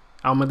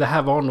 men det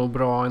här var nog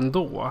bra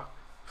ändå.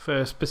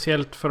 För,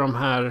 speciellt för de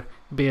här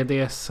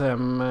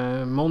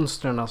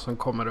BDSM-monstren som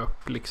kommer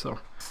upp liksom.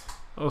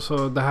 Och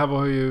så det här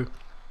var ju,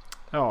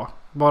 ja,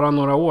 bara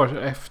några år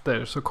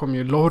efter så kom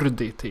ju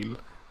Lordi till.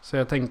 Så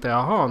jag tänkte,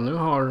 jaha, nu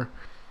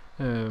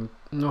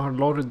har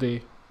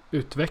Lordi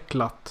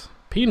utvecklat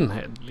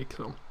Pinhead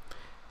liksom.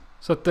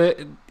 Så att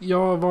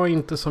jag var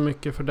inte så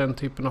mycket för den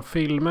typen av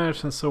filmer.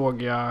 Sen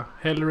såg jag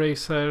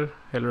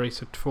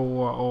Hellraiser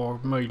 2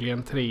 och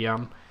möjligen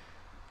 3:an.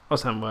 Och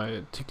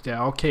sen tyckte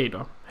jag okej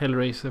då.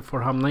 Hellraiser får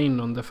hamna in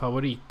under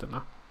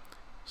favoriterna.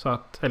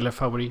 Eller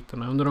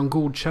favoriterna, under de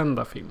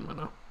godkända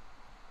filmerna.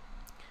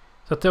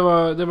 Så att det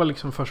var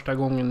liksom första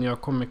gången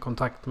jag kom i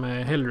kontakt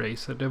med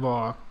Hellraiser. Det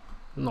var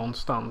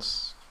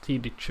någonstans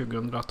tidigt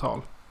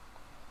 2000-tal.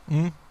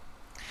 Mm.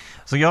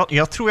 Så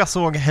jag tror jag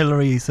såg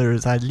Hellraiser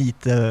så här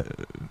lite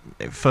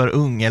för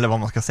ung, eller vad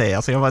man ska säga.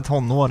 Alltså jag var i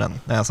tonåren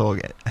när jag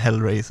såg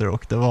Hellraiser,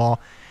 och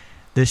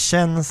det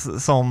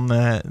känns som,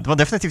 det var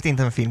definitivt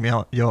inte en film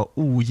jag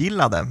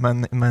ogillade,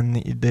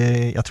 men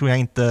jag tror jag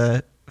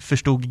inte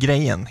förstod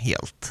grejen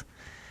helt.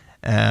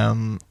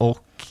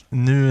 Och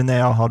nu när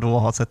jag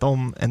har sett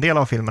om en del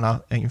av filmerna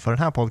inför den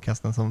här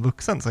podcasten som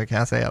vuxen, så kan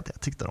jag säga att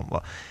jag tyckte de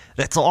var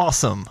rätt så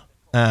awesome.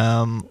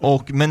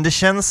 Men det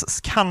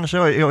känns kanske,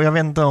 och jag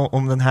vet inte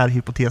om den här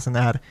hypotesen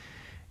är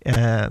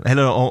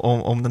eller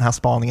om den här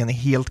spaningen är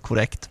helt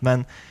korrekt,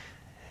 men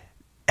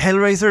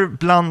Hellraiser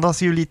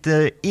blandas ju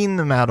lite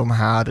in med de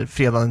här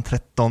fredag den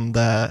 13,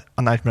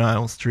 A Nightmare on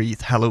Elm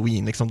Street,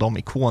 Halloween, liksom de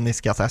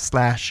ikoniska så här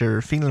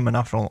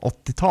slasher-filmerna från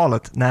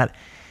 80-talet.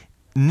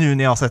 Nu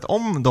när jag har sett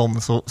om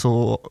dem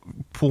så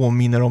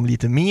påminner de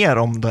lite mer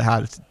om det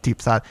här,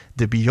 typ så här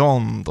The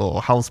Beyond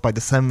och House by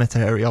the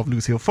Cemetery av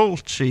Lucio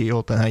Fulci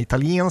och den här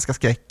italienska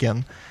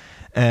skräcken.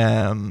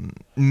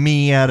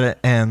 Mer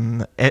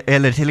än,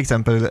 eller till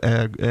exempel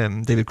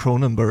David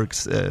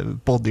Cronenbergs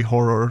body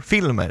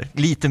horror-filmer,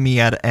 lite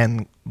mer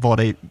än vad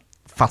det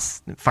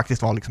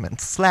faktiskt var liksom en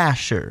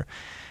slasher.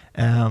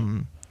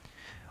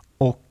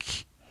 Och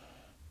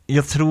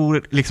jag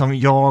tror liksom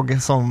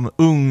jag som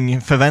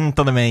ung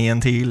förväntade mig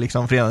en till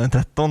liksom fredag den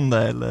 13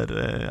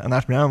 eller A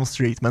Nightmare on Elm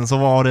Street, men så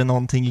var det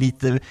någonting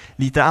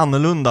lite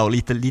annorlunda och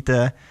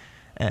lite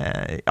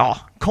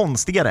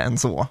konstigare än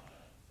så.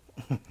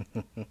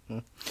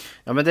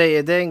 Ja, men det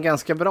är en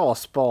ganska bra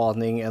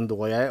spaning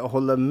ändå. Jag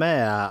håller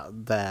med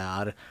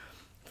där.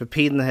 För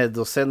Pinhead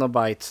och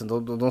Cenobites,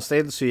 de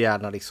ställs ju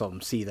gärna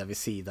liksom sida vid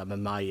sida med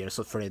Myers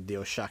och Freddy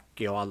och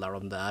Chucky och alla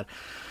de där.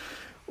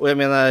 Och jag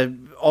menar,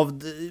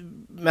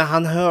 men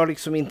han hör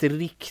liksom inte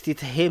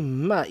riktigt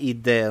hemma i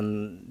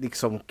den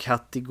liksom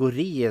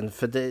kategorin.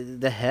 För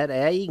det här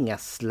är inga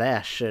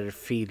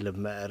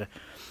slasherfilmer.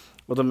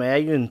 Och de är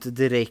ju inte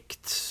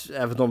direkt,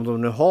 även om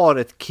de nu har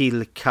ett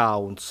kill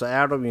count, så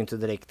är de ju inte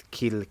direkt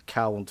kill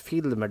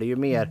count-filmer. Det är ju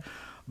mer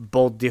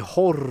body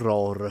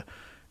horror,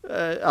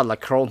 alla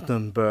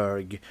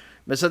Cronenberg.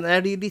 Men sen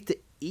är det ju lite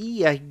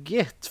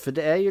eget, för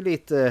det är ju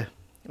lite...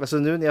 Alltså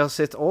nu när jag har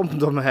sett om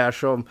de här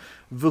som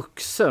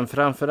vuxen,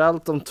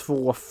 framförallt de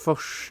 2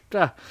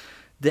 första,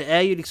 det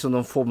är ju liksom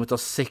någon form av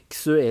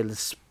sexuell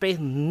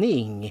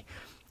spänning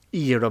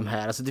i de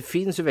här. Alltså det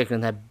finns ju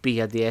verkligen den här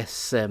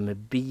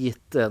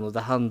BDSM-biten, och det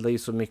handlar ju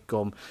så mycket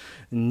om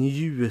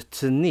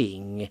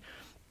njutning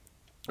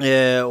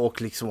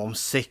och liksom om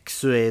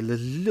sexuell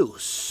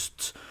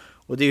lust.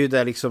 Och det är ju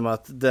där liksom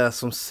att det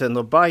som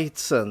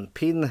Cenobitesen,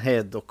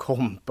 Pinhead och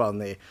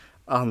company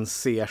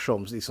anser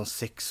som liksom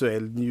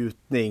sexuell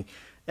njutning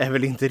är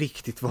väl inte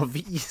riktigt vad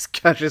vi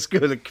kanske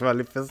skulle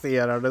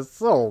kvalificera det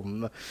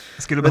som.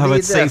 Skulle behöva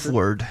ett safe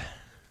word.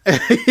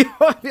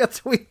 Ja, jag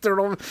tror inte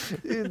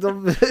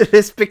de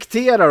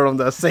respekterar de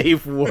där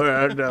safe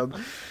worden.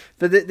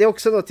 För det är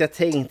också något jag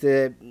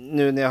tänkte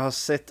nu när jag har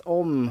sett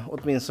om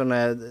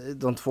åtminstone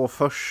de 2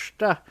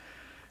 första,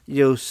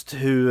 just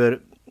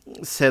hur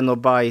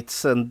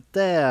Cenobitesen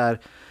där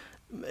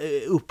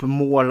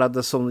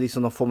uppmålade som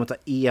liksom någon form av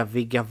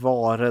eviga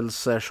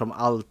varelser som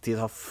alltid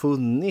har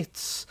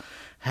funnits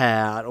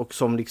här och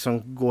som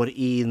liksom går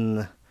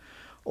in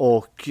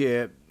och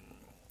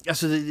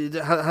alltså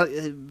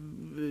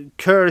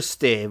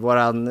Kirsty,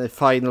 våran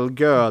final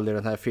girl i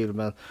den här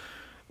filmen,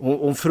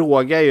 hon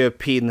frågar ju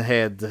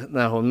Pinhead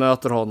när hon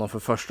möter honom för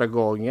första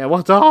gången,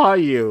 "What are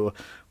you?"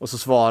 Och så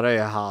svarar ju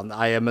han,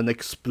 "I am an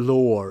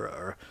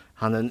explorer."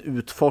 Han är en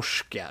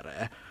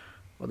utforskare.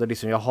 Och det är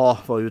liksom, jaha,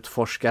 vad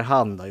utforskar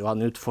han då? Jo,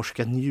 han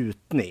utforskar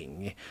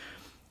njutning.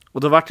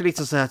 Och då var det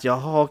liksom så här att,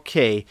 jaha,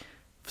 okej.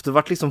 För det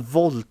var liksom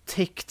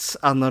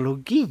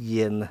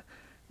våldtäktsanalogin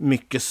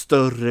mycket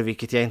större,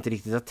 vilket jag inte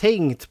riktigt har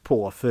tänkt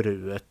på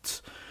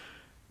förut.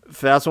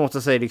 För alltså måste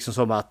jag säga liksom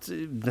som att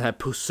den här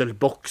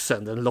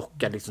pusselboxen, den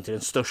lockar liksom till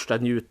den största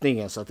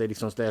njutningen, så att det är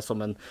liksom det är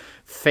som en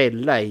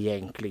fälla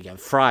egentligen.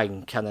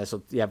 Frank, han är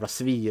så jävla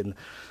svin,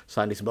 så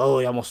han liksom,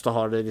 jag måste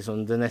ha det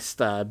liksom det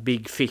nästa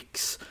big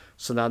fix.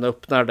 Så när han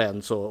öppnar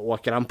den så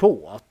åker han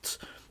på att.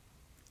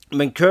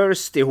 Men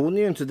Kirsty, hon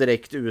är ju inte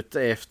direkt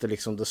ute efter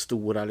liksom det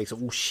stora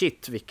liksom,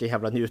 shit, vilken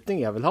jävla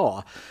njutning jag vill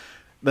ha.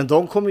 Men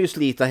de kommer ju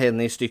slita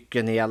henne i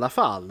stycken i alla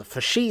fall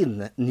för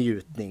sin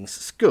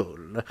njutnings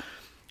skull.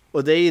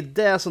 Och det är ju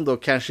det som då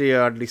kanske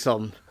gör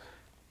liksom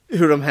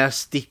hur de här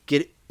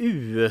sticker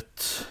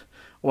ut.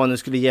 Om man nu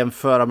skulle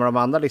jämföra med de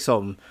andra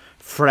liksom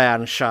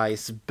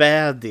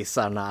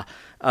franchise-badisarna.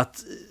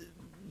 Att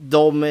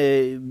de,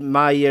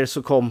 Myers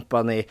och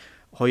company,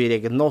 har ju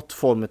regeln något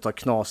form av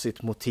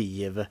knasigt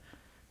motiv.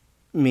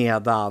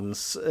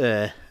 Medans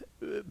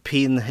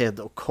Pinhead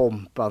och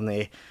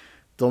company,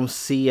 de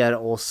ser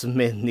oss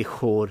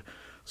människor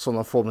som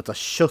någon form av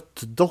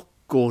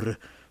köttdockor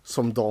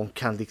som de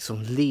kan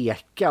liksom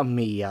leka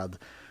med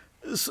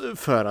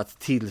för att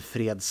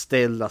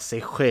tillfredsställa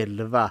sig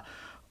själva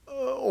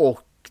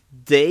och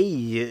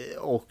dig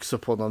också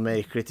på något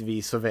märkligt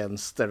vis och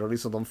vänster, och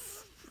liksom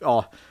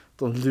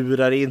de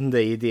lurar in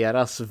dig i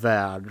deras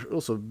värld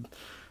och så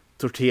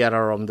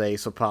torterar de dig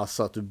så pass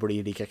att du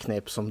blir lika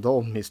knäpp som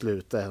dem i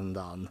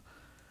slutändan.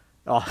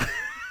 Ja.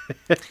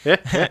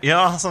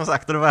 Ja, som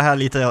sagt, det var här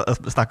lite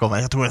jag snackade om.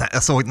 Jag tror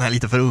jag såg den här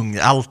lite för ung.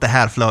 Allt det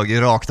här flög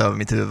ju rakt över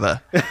mitt huvud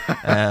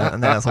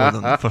när jag såg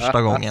den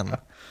första gången.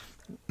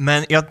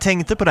 Men jag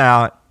tänkte på det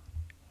här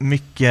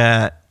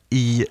mycket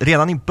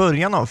redan i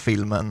början av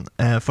filmen,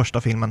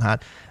 första filmen här,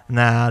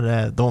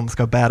 när de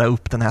ska bära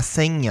upp den här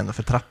sängen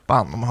för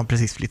trappan. De har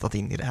precis flyttat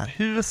in i det här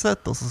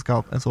huset och så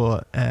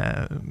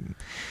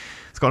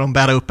ska de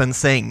bära upp en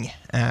säng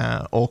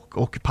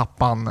och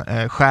pappan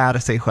skär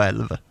sig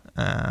själv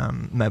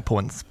med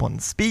på en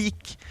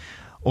spik,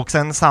 och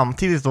sen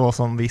samtidigt då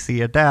som vi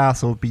ser det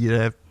så blir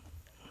det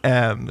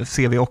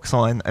ser vi också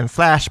en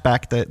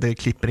flashback där det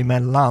klipper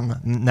emellan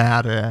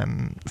när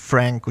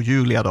Frank och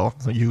Julia då,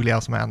 så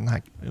Julia som är den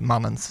här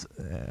mannens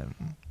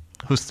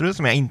hustru,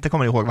 som jag inte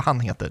kommer ihåg vad han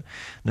heter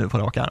nu på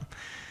rak arm.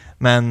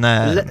 Men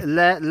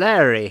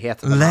Larry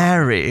heter han.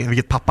 Larry,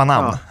 vilket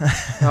pappanamn.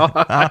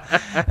 Ja.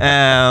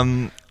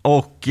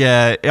 Och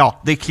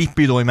det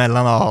klipper ju då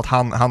emellan att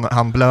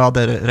han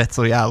blöder rätt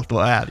så rejält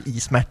och är i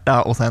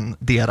smärta, och sen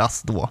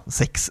deras då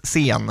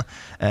sexscen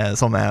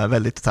som är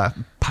väldigt så här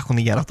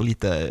passionerat och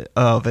lite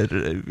jag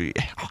vill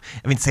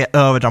inte säga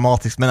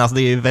överdramatiskt, men alltså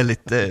det är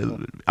väldigt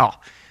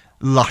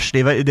lush,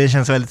 det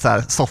känns väldigt så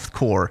här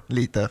softcore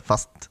lite,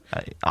 fast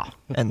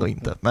ändå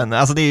inte. Men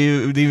alltså det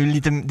är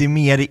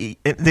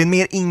en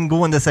mer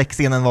ingående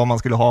sexscen än vad man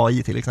skulle ha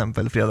i till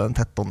exempel Fredag den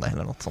 13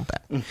 eller något sånt där.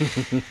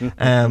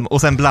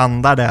 Och sen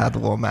blandar det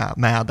då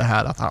med det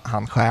här att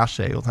han skär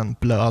sig och sen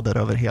blöder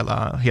över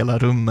hela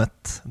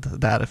rummet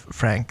där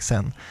Frank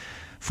sen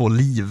får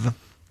liv.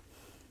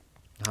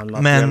 Han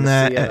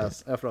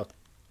materialiseras.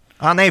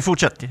 Nej,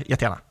 fortsätt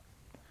jättegärna.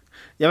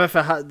 Ja, men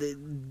för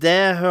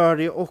det hör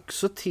ju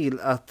också till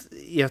att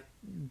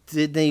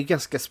det är ju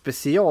ganska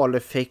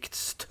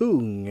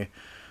specialeffektstung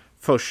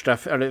första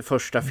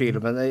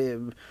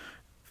filmen.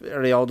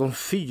 De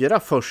 4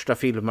 första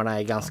filmerna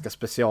är ganska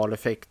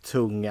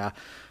specialeffekttunga.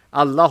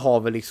 Alla har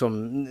väl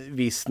liksom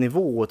viss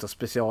nivå av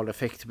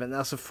specialeffekt, men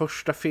alltså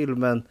första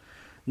filmen,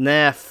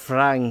 när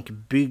Frank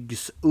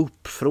byggs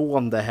upp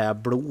från det här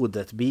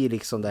blodet, blir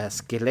liksom det här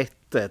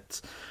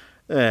skelettet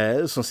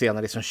som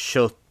senare liksom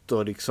kött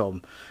och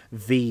liksom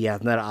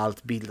vener,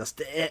 allt bildas.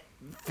 Det är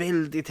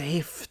väldigt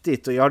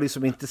häftigt, och jag har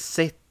liksom inte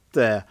sett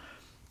det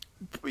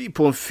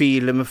på en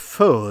film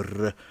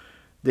förr.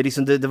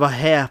 det var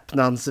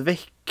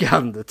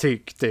häpnadsväckande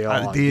tyckte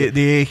jag. Ja,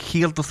 det är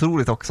helt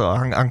otroligt också.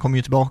 Han kommer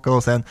ju tillbaka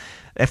och sen,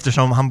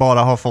 eftersom han bara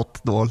har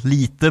fått då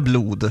lite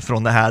blod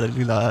från det här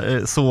lilla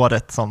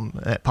såret som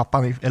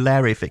pappan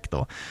Larry fick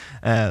då,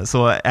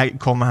 så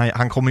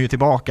han kommer ju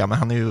tillbaka, men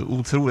han är ju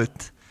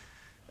otroligt,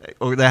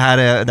 och det här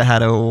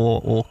är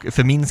och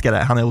förminska det,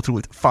 han är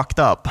otroligt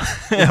fucked up.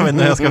 Jag vet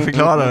inte hur jag ska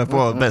förklara det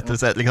på ett bättre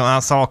sätt. Liksom,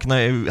 han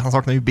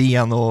saknar ju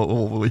ben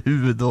och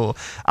hud och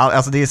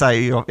alltså det är så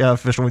här, jag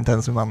förstår inte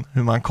ens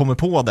hur man kommer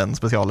på den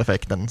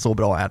specialeffekten, så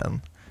bra är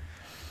den.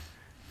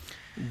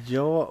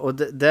 Ja, och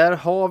där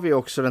har vi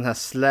också den här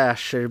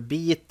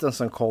slasher-biten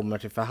som kommer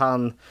till,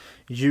 för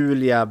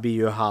Julia blir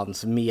ju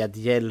hans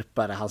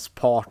medhjälpare, hans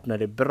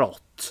partner i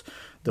brott,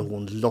 där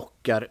hon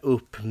lockar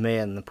upp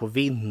män på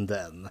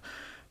vinden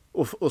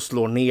och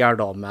slår ner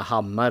dem med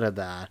hammare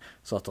där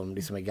så att de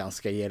liksom är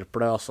ganska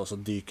hjälplösa, och så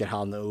dyker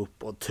han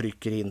upp och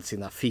trycker in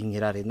sina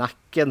fingrar i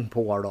nacken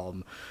på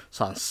dem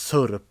så han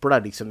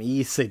sörplar liksom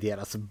i sig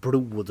deras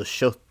blod och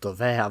kött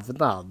och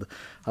vävnad.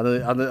 Han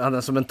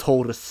är som en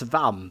torr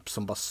svamp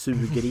som bara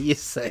suger i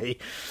sig.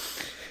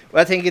 Och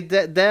jag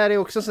tänker, där är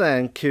också sån här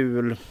en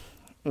kul,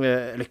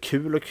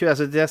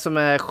 alltså det som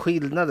är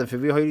skillnaden, för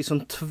vi har ju liksom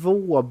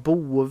 2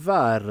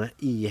 bovar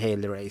i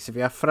Hellraiser.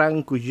 Vi har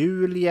Frank och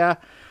Julia,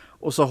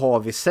 och så har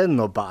vi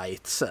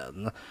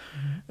Cenobitesen.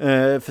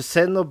 För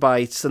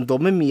Cenobitesen,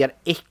 de är mer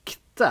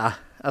äkta.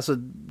 Alltså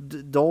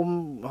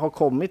de har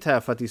kommit här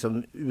för att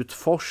liksom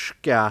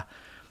utforska.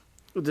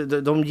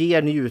 De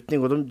ger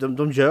njutning, och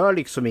de gör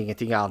liksom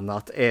ingenting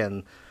annat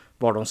än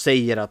vad de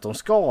säger att de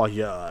ska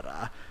göra.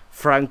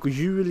 Frank och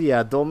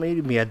Julia, de är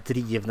ju mer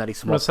drivna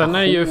liksom. Men sen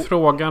är ju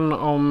frågan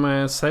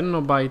om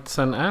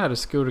Cenobitesen är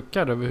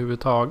skurkar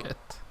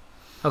överhuvudtaget.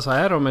 Alltså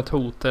är de ett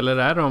hot, eller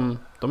är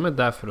de är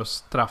där för att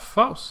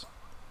straffa oss?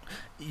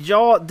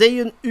 Ja, det är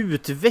ju en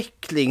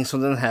utveckling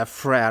som den här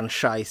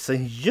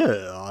franchisen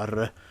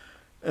gör.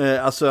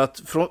 Alltså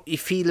att i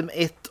film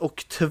 1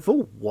 och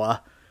 2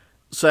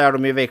 så är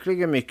de ju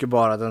verkligen mycket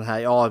bara den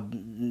här,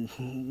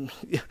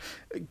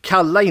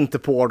 kalla inte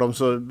på dem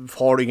så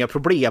har du inga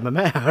problem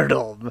med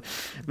dem.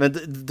 Men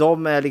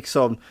de är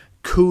liksom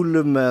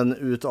kulmen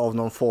utav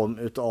någon form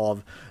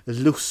utav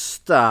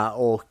lusta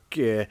och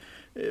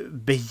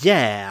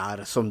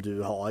begär som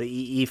du har.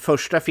 I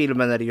första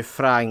filmen är det ju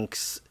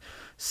Franks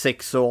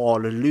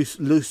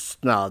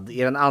sexuallystnad.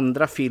 I den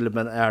andra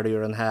filmen är det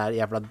ju den här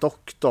jävla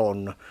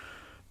doktorn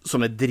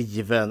som är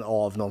driven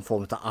av någon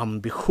form av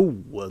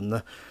ambition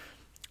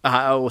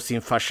och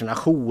sin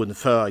fascination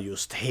för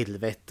just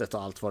helvetet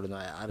och allt vad det nu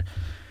är.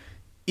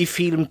 I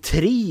film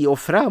 3 och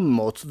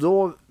framåt,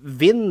 då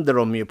vänder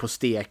de ju på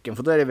steken,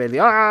 för då är det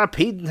väl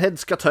Pinhead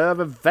ska ta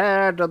över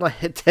världen och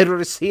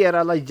terrorisera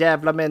alla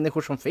jävla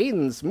människor som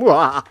finns. Och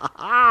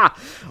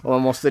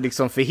man måste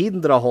liksom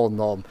förhindra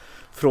honom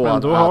från.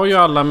 Men då har ju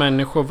alla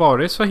människor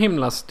varit så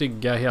himla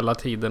stygga hela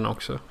tiden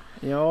också.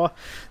 Ja,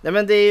 nej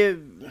men det är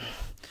ju,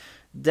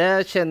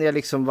 där känner jag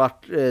liksom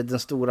vart den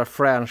stora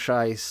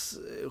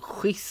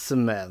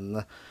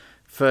franchise-schismen.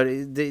 För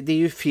det är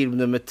ju film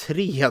nummer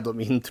 3 de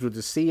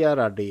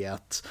introducerar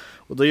det.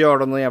 Och då gör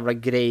de någon jävla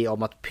grej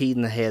om att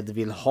Pinhead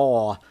vill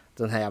ha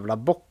den här jävla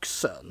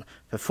boxen.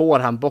 För får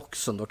han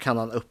boxen, då kan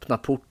han öppna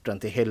porten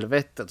till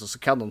helvetet och så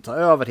kan de ta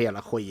över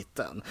hela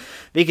skiten.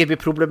 Vilket blir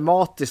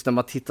problematiskt när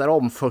man tittar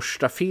om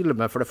första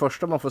filmen. För det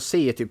första man får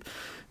se är typ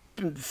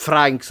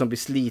Frank som blir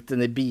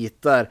sliten i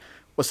bitar.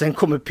 Och sen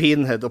kommer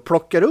Pinhead och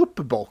plockar upp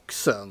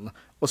boxen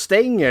och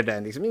stänger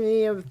den liksom,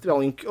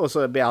 och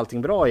så blir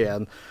allting bra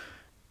igen.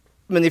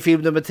 Men i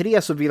film nummer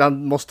 3 så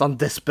måste han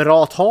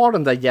desperat ha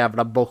den där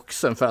jävla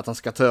boxen för att han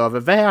ska ta över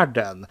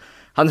världen.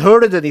 Han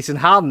hörde den i sin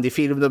hand i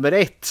film nummer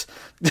 1.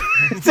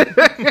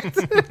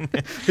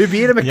 Hur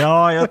blir det med...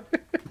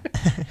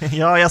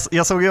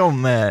 Jag såg ju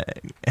om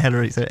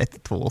Hellraiser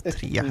 1, 2 och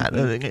 3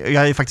 här.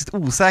 Jag är faktiskt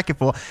osäker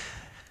på...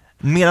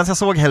 Medan jag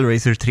såg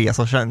Hellraiser 3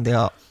 så kände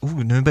jag,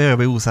 nu börjar jag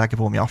bli osäker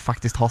på om jag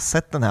faktiskt har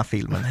sett den här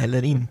filmen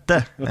eller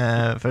inte.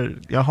 För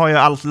jag har ju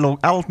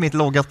allt mitt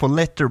loggat på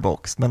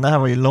Letterboxd, men det här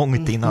var ju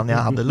långt innan jag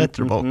hade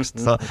Letterboxd.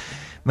 Så.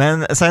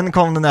 Men sen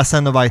kom den där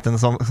Cenobiten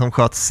som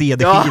sköt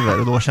CD-skivor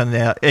och då kände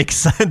jag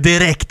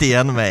direkt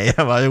igen mig.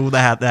 Jag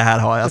bara, det här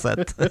har jag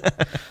sett.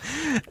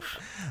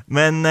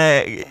 Men...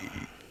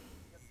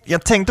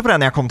 jag tänkte på det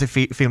när jag kom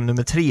till film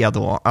nummer 3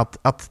 då,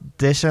 att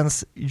det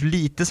känns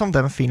lite som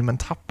den filmen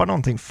tappar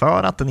någonting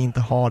för att den inte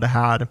har det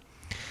här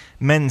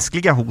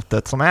mänskliga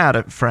hotet som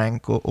är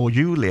Frank och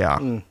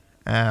Julia.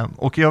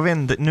 Och jag vet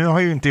inte, nu har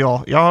ju inte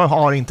jag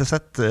har inte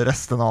sett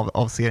resten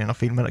av serien och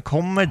filmen.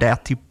 Kommer det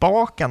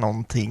tillbaka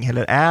någonting,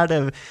 eller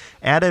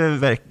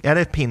är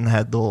det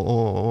Pinhead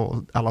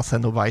och alla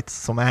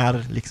Cenobites som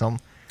är liksom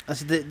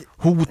alltså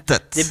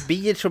hotet? Det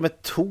blir som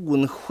ett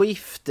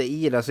tonskifte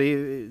i det. Alltså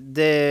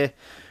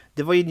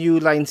det var ju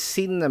New Line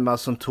Cinema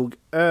som tog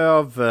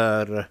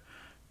över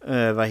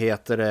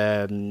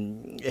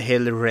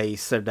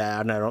Hellraiser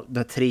där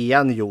när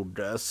 3:an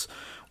gjordes.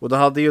 Och då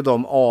hade ju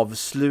de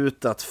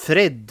avslutat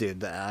Freddy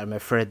där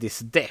med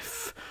Freddy's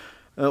Death.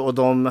 Och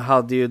de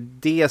hade ju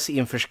dels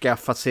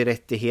införskaffat sig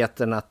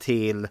rättigheterna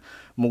till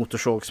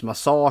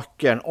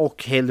Motorsågsmassakern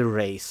och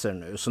Hellraiser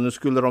nu. Så nu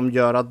skulle de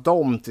göra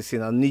dem till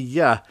sina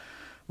nya,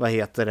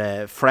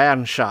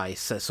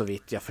 franchises så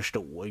vitt jag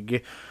förstod.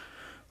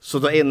 Så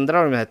då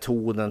ändrar de den här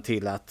tonen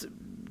till att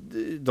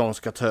de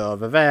ska ta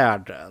över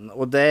världen.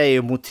 Och det är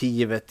ju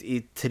motivet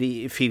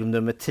i film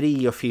nummer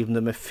 3 och film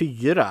nummer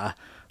 4.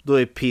 Då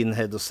är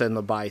Pinhead och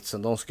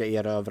Cenobitesen, de ska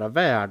erövra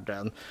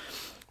världen.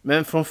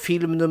 Men från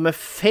film nummer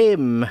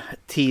 5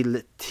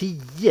 till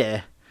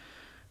 10,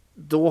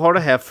 då har det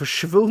här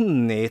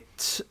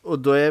försvunnit. Och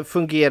då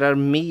fungerar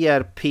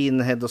mer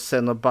Pinhead och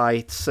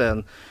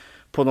Cenobitesen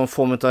på någon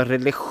form av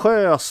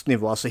religiös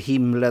nivå. Alltså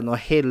himlen och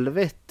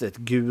helvetet,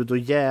 Gud och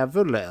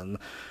djävulen.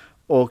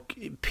 Och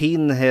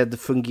Pinhead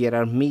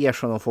fungerar mer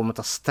som någon form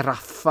av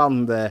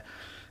straffande,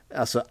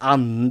 alltså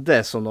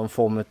ande, som någon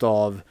form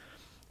av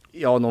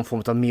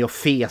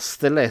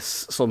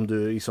Meofesteles som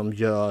du liksom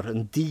gör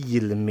en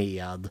deal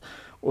med.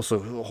 Och så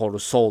har du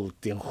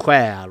sålt din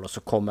själ och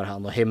så kommer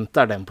han och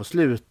hämtar den på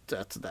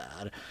slutet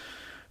där.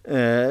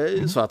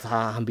 Så att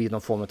han blir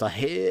någon form av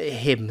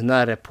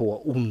hämnare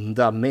på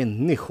onda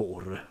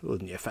människor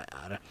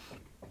ungefär.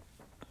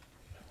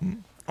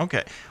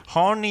 Okej.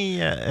 Har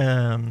ni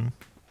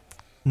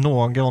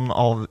någon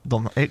av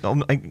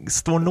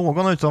står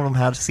någon av de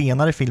här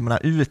senare filmerna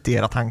ut i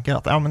era tankar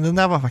att men den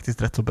där var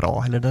faktiskt rätt så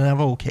bra eller den där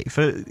var okej?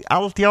 För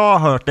allt jag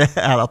har hört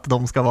är att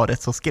de ska vara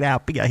rätt så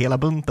skräpiga hela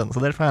bunten, så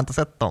därför har jag inte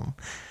sett dem.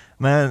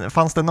 Men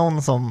fanns det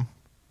någon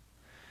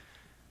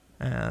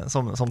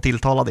som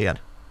tilltalade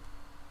er?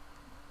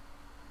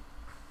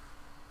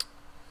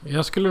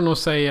 Jag skulle nog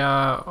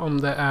säga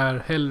om det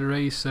är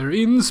Hellraiser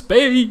in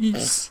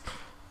Space.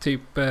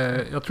 Typ,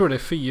 jag tror det är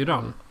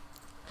 4.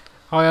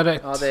 Har jag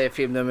rätt? Ja, det är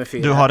film nummer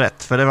 4. Du har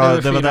rätt, för det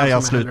var där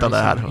jag slutade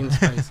här.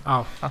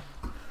 Ja.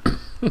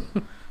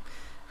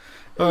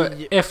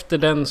 Efter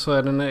den så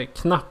är den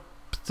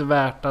knappt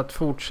värt att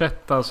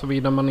fortsätta,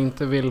 såvida man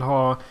inte vill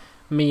ha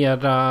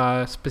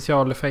mera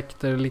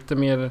specialeffekter, lite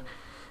mer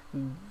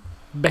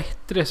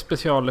bättre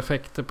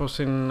specialeffekter på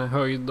sin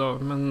höjd då.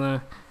 Men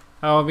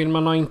vill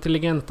man ha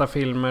intelligenta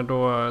filmer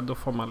då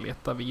får man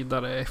leta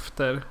vidare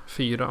efter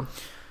 4.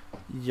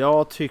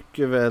 Jag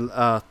tycker väl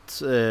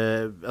att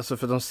alltså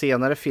för de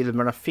senare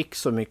filmerna fick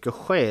så mycket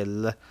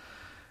skäll.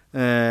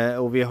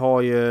 Och vi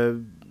har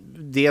ju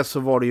dels så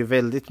var det ju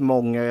väldigt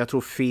många, jag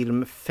tror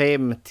film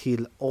 5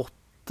 till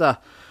 8,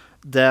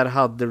 där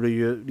hade du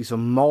ju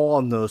liksom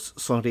manus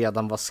som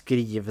redan var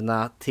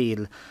skrivna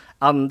till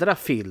andra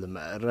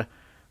filmer.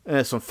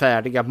 Som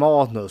färdiga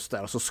manus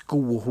där, och så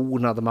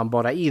skohornade man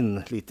bara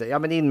in lite,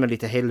 in med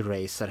lite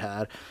Hellraiser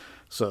här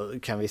så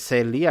kan vi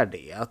sälja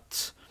det.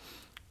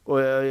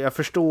 Och jag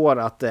förstår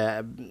att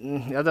det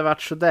hade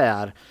varit så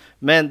där.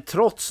 Men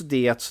trots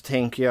det så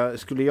tänker jag,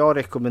 skulle jag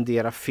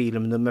rekommendera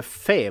film nummer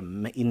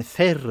 5,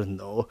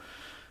 Inferno.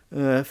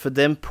 För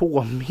den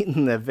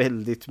påminner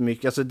väldigt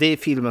mycket. Alltså det är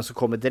filmen som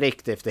kommer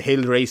direkt efter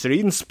Hellraiser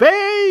in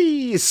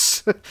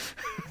Space!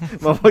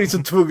 Man var ju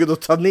så tvungen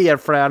att ta ner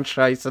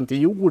franchisen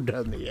till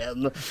jorden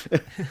igen.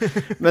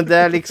 Men det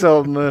är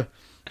liksom...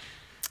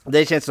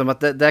 Det känns som att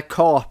där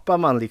kapar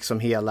man liksom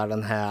hela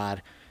den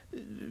här...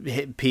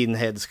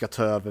 Pinhead ska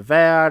ta över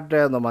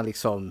världen och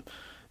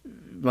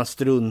man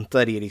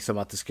struntar i liksom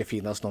att det ska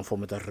finnas någon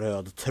form av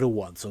röd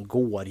tråd som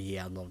går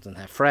igenom den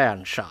här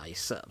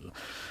franchisen,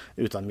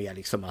 utan mer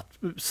liksom att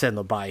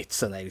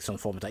Cenobitesen är liksom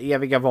form av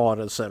eviga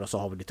varelser och så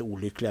har vi lite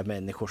olyckliga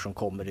människor som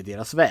kommer i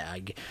deras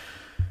väg.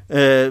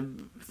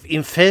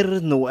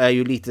 Inferno är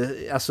ju lite,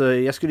 alltså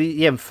jag skulle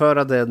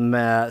jämföra den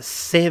med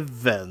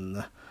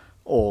Seven,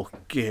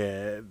 och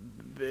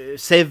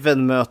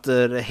Seven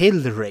möter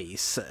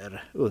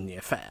Hellraiser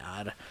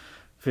ungefär.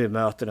 För vi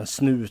möter en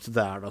snut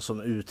där då,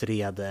 som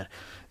utreder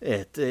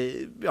ett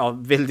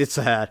väldigt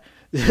så här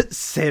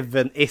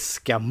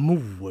Seven-eska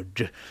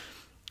mord.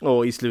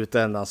 Och i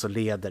slutändan så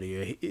leder det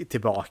ju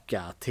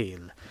tillbaka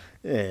till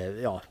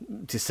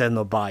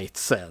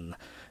Cenobitesen.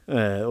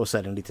 Och så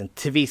är det en liten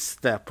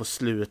twist där på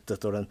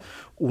slutet och den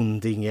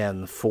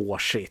ondingen får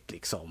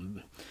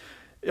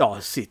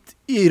sitt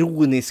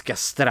ironiska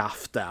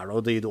straff där,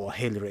 och det är ju då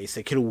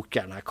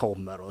Hellraiser-krokarna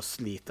kommer och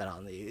sliter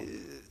han i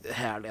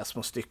härliga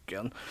små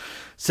stycken.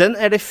 Sen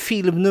är det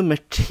film nummer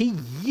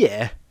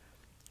 10,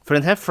 för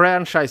den här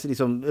franchisen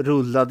liksom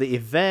rullade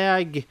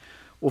iväg,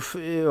 och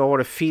var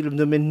det film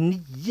nummer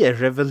 9,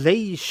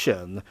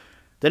 Revelation.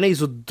 Den är ju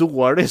så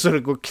dålig så det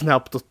går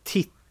knappt att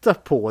titta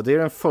på. Det är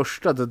den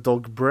första där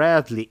Doug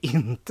Bradley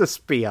inte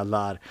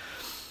spelar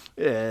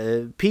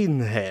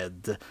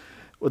Pinhead.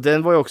 Och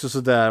den var ju också så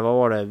där, vad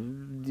var det?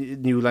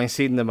 New Line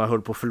Cinema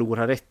höll på att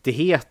förlora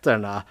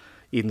rättigheterna,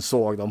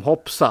 insåg de.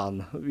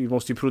 Hoppsan, vi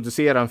måste ju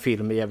producera en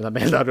film med jämna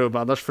mellanrum,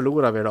 annars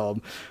förlorar vi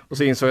dem. Och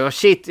så insåg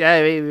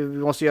jag, vi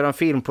måste göra en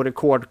film på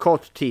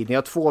rekordkort tid. Ni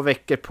har 2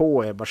 veckor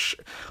på er, bara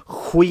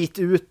skit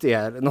ut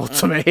er något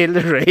som är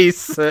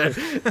Hellraiser.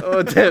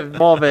 Och det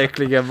var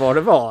verkligen vad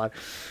det var.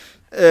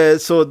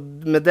 Så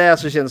med det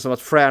så kändes det som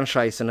att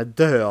franchisen är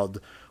död.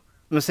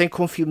 Men sen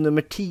kom film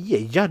nummer 10,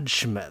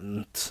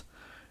 Judgment.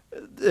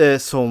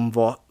 som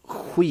var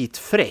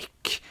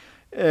skitfräck.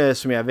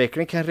 Som jag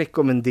verkligen kan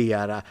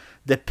rekommendera.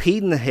 Där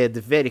Pinhead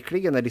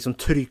verkligen är liksom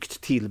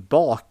tryckt till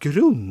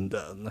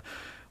bakgrunden.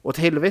 Och åt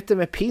helvete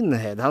med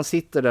Pinhead. Han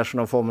sitter där som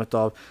någon form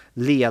av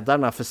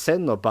ledarna för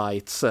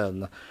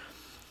Cenobitesen.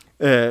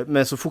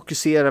 Men så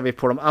fokuserar vi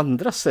på de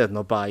andra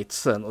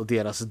Cenobitesen och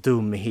deras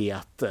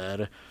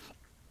dumheter.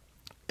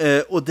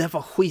 Och det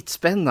var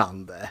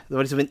skitspännande. Det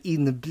var liksom en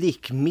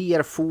inblick,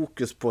 mer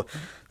fokus på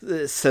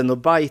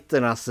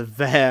Cenobiternas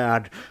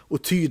värld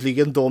och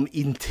tydligen de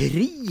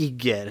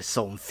intriger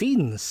som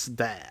finns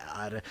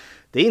där.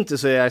 Det är inte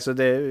så, alltså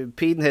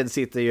Pinhead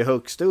sitter ju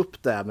högst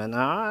upp där,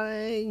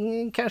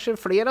 men kanske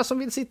flera som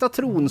vill sitta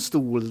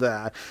tronstol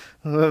där.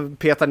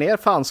 Peta ner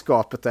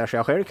fanskapet där så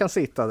jag själv kan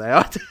sitta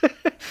där.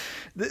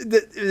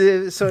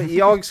 Så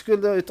jag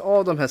skulle,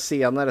 utav de här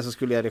senare så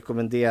skulle jag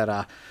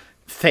rekommendera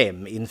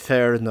 5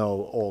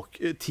 Inferno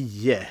och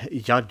 10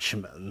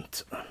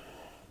 Judgment.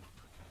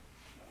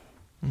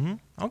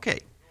 Okej.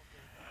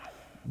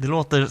 Det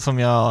låter som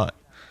jag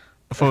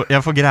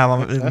får gräva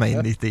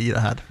mig lite i det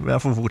här.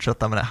 Jag får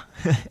fortsätta med det.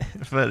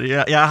 För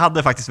jag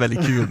hade faktiskt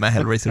väldigt kul med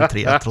Hellraiser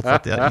 3 trots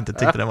att jag inte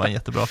tyckte det var en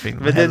jättebra film.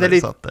 Men den är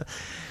lite, så att,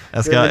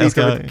 det är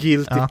lite av ett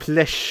guilty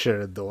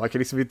pleasure då. Jag kan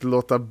liksom inte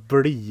låta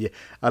bli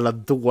alla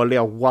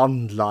dåliga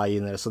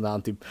one-liners så när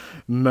han typ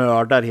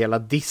mördar hela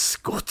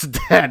diskot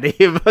där.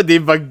 Det är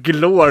bara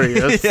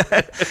glorious.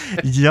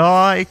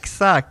 Ja,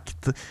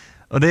 exakt.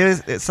 Och det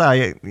är så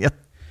här, jag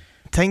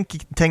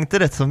tänkte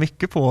rätt så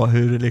mycket på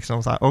hur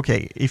liksom så här,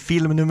 okej, i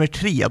film nummer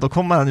 3 då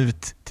kommer han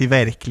ut till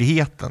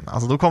verkligheten.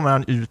 Alltså då kommer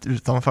han ut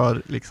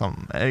utanför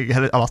liksom,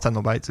 alla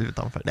Cenobites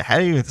utanför. Det här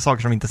är ju inte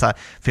saker som inte så här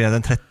Fredag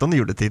den 13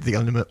 gjorde till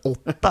del nummer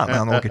 8 när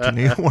han åker till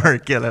New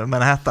York eller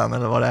Manhattan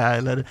eller vad det är,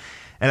 eller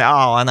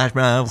en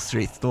Nightmare on Elm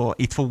Street då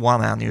i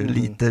 2:an är han ju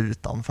lite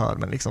utanför,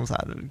 men liksom så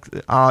här,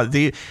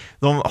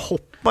 de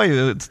hoppar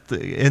ju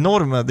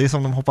enorma, det är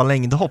som de hoppar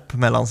längdhopp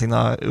mellan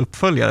sina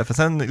uppföljare, för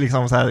sen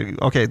liksom så här,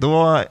 okej, då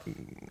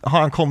har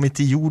han kommit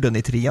till jorden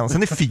i 3:an,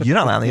 sen i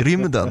 4:an är han i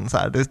rymden så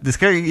här. Det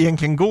ska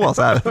egentligen gå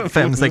så här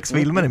 5-6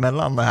 filmer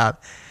emellan det här.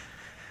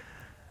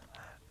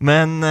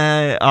 Men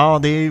ja,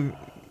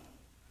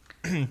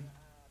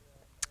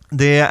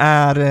 det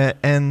är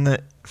en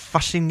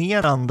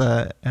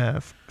fascinerande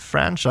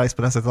franchise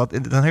på det sättet att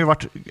den har ju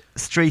varit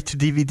straight to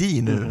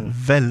DVD nu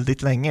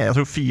väldigt länge. Jag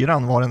tror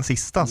 4:an var den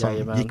sista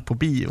som gick på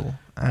bio.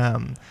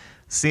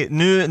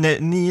 Nu,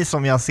 ni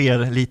som jag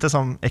ser lite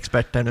som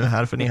experter nu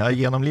här, för ni har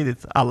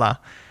genomlidit alla,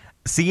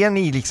 ser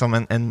ni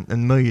liksom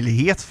en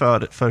möjlighet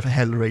för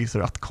Hellraiser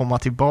att komma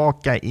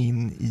tillbaka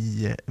in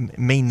i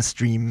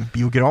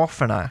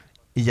mainstream-biograferna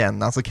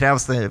igen? Alltså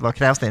vad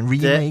krävs det? En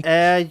remake? Det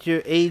är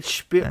ju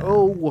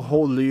HBO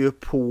håller ju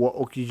på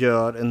och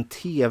gör en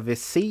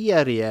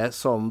tv-serie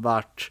som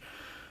vart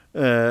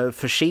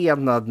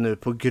försenad nu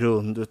på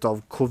grund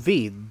utav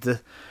covid.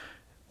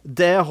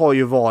 Det har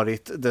ju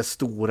varit det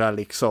stora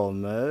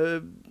liksom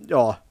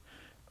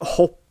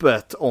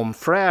hoppet om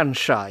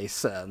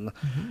franchisen.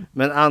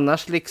 Men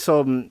annars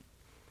liksom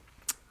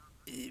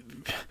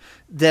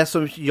det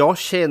som jag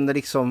känner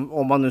liksom,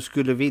 om man nu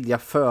skulle vilja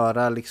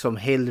föra liksom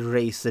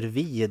Hellraiser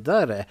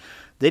vidare,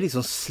 det är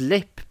liksom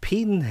släpp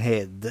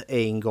Pinhead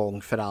en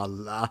gång för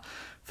alla.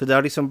 För det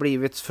har liksom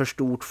blivit för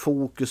stort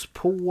fokus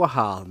på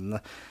han.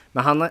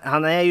 Men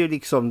han är ju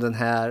liksom den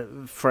här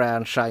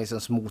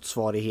franchisens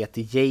motsvarighet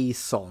till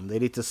Jason. Det är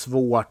lite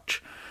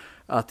svårt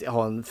att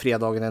ha en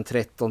fredagen den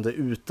 13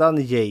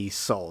 utan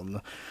Jason.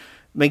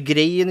 Men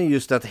grejen är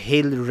just att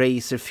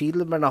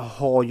Hellraiser-filmerna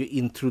har ju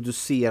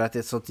introducerat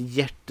ett sånt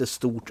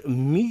jättestort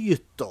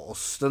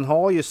mytos. Den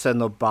har ju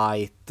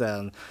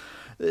Cenobiten,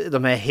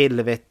 de här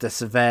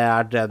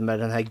helvetesvärlden med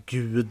den här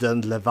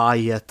guden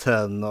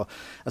Leviathan. Och,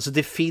 alltså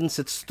det finns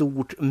ett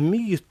stort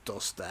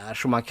mytos där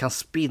som man kan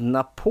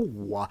spinna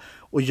på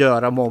och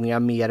göra många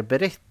mer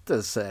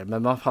berättelser.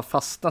 Men man har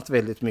fastnat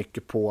väldigt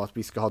mycket på att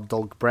vi ska ha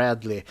Doug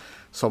Bradley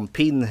som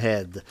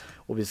Pinhead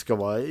och vi ska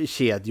vara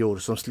kedjor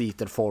som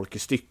sliter folk i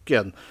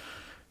stycken.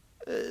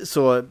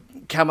 Så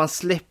kan man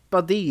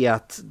släppa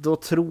det, då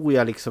tror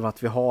jag liksom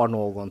att vi har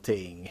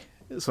någonting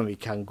som vi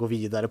kan gå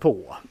vidare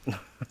på.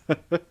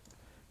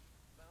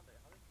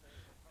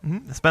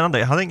 Spännande,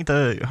 jag hade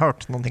inte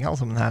hört någonting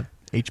alls om den här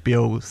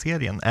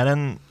HBO-serien. Är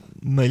den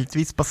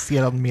möjligtvis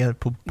baserad mer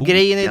på boken?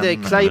 Grejen är det,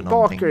 Clive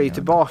Barker är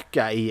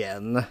tillbaka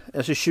igen.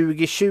 Alltså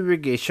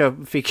 2020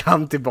 fick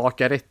han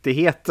tillbaka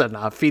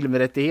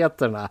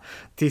filmrättigheterna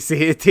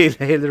till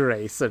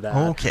Hellraiser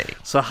där. Okej.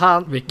 Så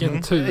han,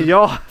 vilken tur.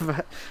 Ja,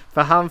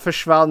 för han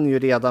försvann ju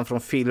redan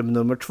från film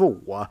nummer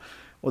 2.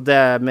 Och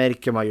där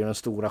märker man ju den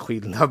stora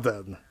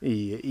skillnaden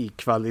i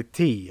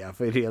kvalitet.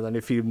 För redan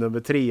i film nummer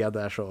 3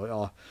 där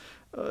så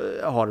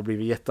har det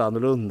blivit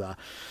jätteannorlunda.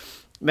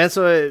 Men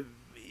så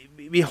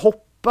vi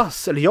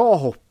hoppas, eller jag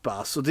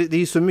hoppas, och det är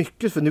ju så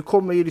mycket, för nu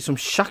kommer ju liksom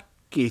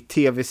Chucky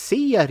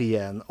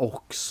tv-serien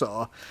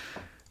också.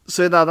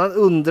 Så en annan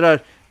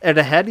undrar, är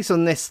det här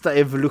liksom nästa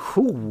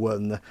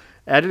evolution?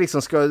 Är det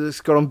liksom,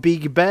 ska de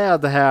Big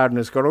Bad här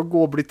nu, ska de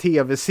gå och bli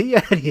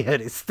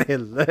tv-serier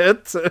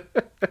istället?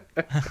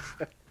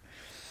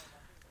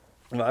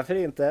 Varför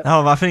inte?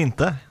 Ja, varför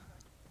inte?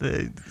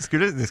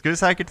 Det skulle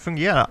säkert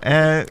fungera.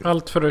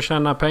 Allt för att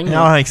tjäna pengar.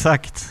 Ja,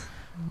 exakt.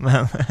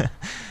 Men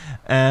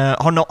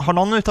har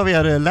någon utav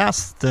er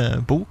läst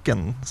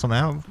boken som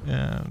är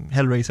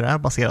Hellraiser är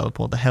baserad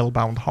på, The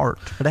Hellbound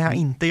Heart? För det har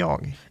inte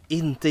jag.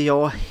 Inte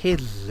jag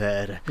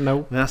heller.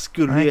 No. Men jag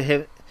skulle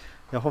ju...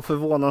 Jag har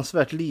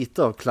förvånansvärt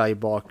lite av Clive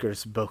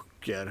Barkers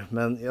böcker,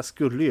 men jag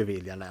skulle ju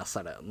vilja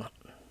läsa den.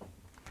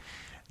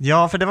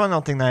 Ja, för det var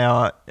någonting när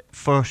jag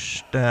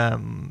först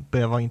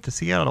började vara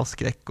intresserad av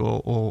skräck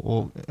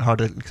och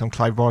hörde liksom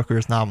Clive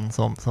Barkers namn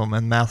som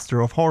en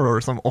master of horror,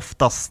 som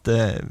oftast,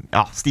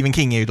 Stephen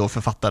King är ju då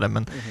författare,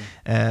 men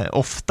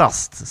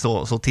oftast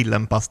så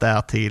tillämpas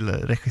det till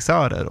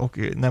regissörer, och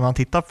när man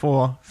tittar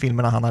på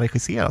filmerna han har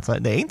regisserat så är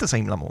det inte så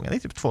himla många, det är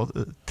typ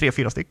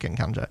 3-4 stycken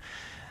kanske.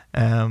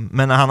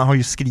 Men han har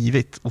ju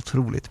skrivit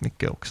otroligt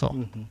mycket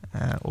också.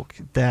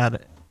 Och där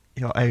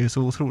jag är ju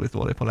så otroligt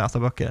dålig på att läsa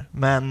böcker.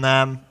 Men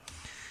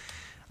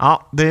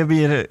det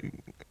blir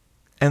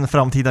en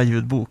framtida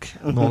ljudbok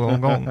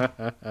någon gång.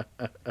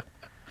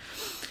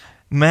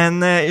 Men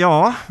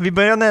vi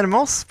börjar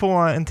närma oss på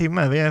en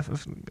timme. Vi är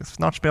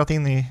snart spelat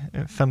in i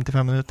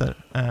 55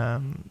 minuter.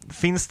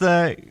 Finns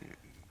det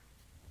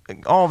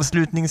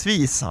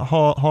avslutningsvis,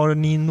 har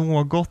ni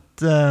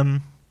något...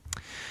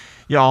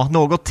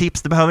 något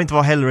tips, det behöver inte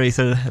vara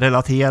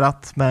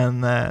Hellraiser-relaterat,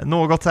 men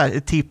något så här,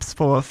 tips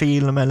på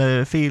film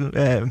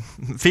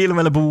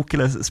eller bok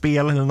eller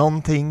spel eller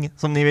någonting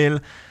som ni vill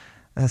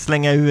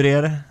slänga ur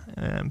er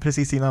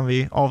precis innan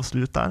vi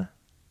avslutar.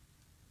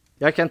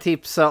 Jag kan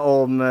tipsa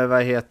om,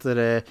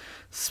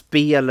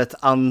 spelet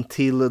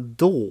Until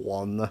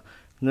Dawn.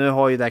 Nu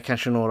har ju det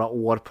kanske några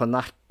år på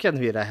nacken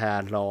vid det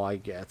här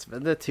laget,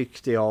 men det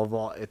tyckte jag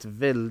var ett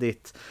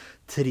väldigt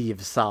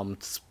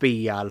trivsamt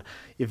spel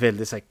i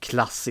väldigt så här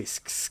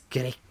klassisk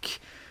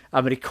skräck,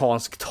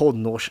 amerikansk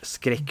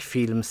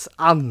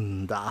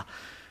tonårsskräckfilmsanda,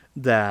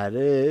 där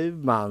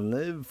man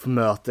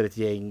möter ett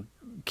gäng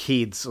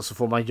kids och så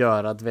får man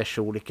göra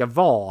diverse olika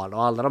val,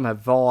 och alla de här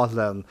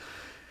valen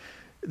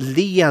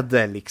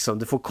leder liksom,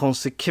 det får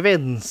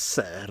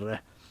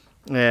konsekvenser,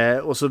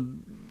 och så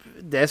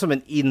det är som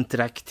en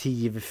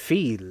interaktiv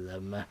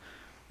film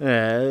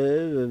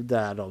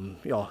där de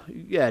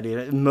är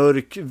i en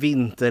mörk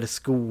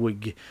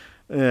vinterskog,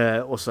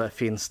 och så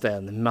finns det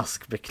en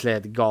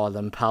maskbeklädd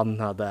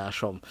galenpanna där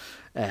som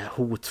är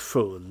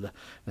hotfull,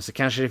 men så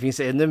kanske det finns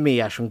ännu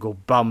mer som går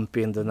bump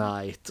in the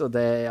night, och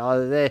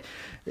det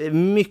är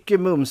mycket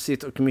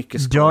mumsigt och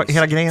mycket skojsigt. Ja,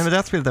 hela grejen med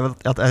det spelet är väl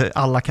att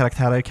alla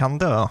karaktärer kan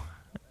dö.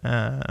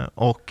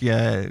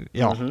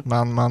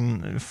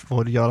 Man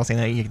får göra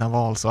sina egna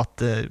val, så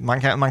att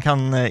man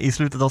kan i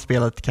slutet av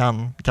spelet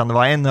kan det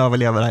vara en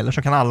överlevare, eller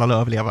så kan alla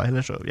överleva,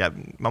 eller så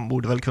man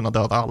borde väl kunna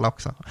döda alla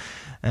också.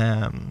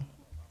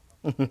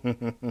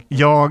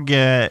 Jag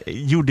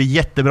gjorde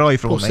jättebra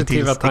ifrån mig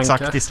tills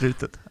exakt i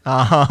slutet.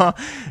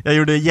 Jag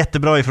gjorde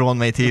jättebra ifrån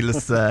mig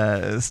tills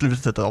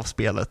slutet av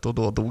spelet, och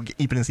då dog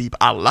i princip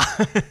alla.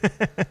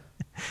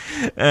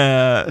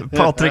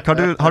 Patrik,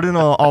 har du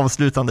några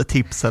avslutande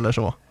tips eller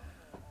så?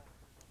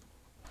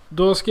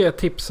 Då ska jag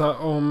tipsa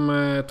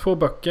om 2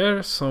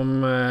 böcker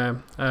som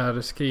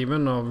är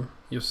skriven av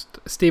just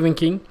Stephen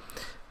King.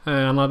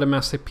 Han hade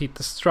med sig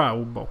Peter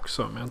Straub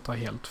också, om jag inte har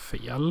helt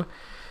fel.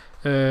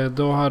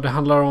 Det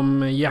handlar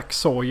om Jack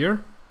Sawyer,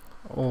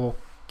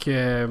 och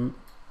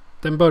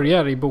den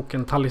börjar i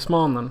boken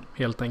Talismanen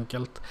helt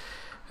enkelt.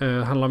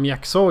 Det handlar om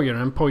Jack Sawyer,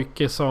 en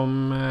pojke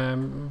som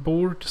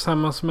bor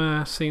tillsammans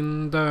med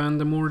sin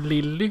döende mor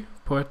Lily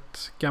på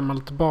ett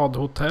gammalt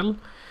badhotell.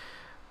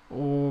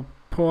 Och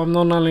av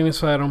någon anledning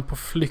så är de på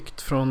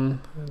flykt från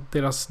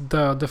deras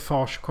döde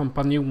fars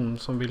kompanjon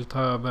som vill ta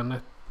över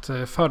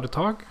ett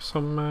företag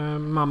som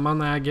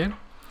mamman äger.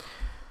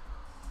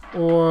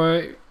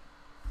 Och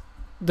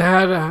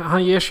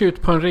han ger sig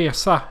ut på en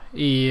resa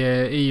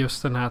i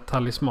just den här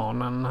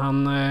talismanen.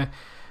 Han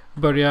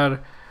börjar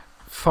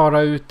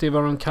fara ut i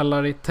vad de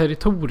kallar i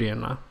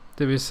territorierna,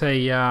 det vill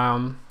säga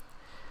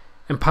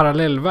en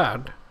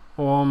parallellvärld.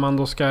 Och om man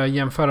då ska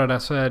jämföra det,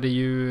 så är det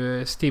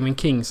ju Stephen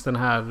Kings den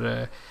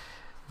här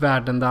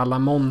världen där alla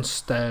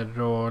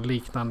monster och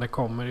liknande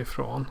kommer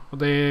ifrån. Och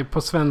det är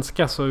på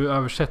svenska så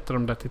översätter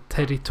de det till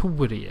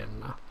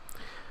territorierna.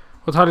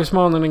 Och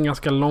Talismanen är en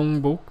ganska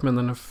lång bok, men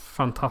den är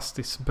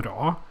fantastiskt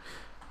bra.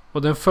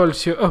 Och den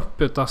följs ju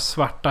upp utav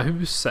Svarta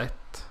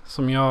huset,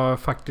 som jag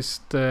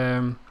faktiskt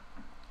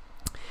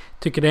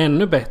tycker är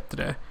ännu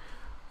bättre.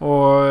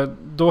 Och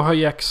då har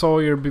Jack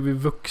Sawyer blivit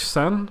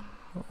vuxen,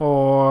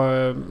 och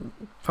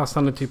fast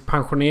han är typ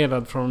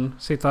pensionerad från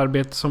sitt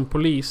arbete som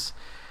polis.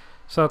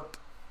 Så att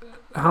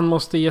han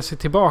måste ge sig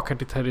tillbaka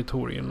till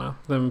territorierna,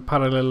 den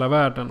parallella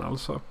världen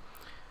alltså.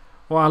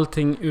 Och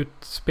allting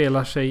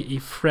utspelar sig i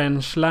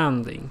French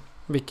Landing,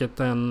 vilket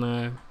det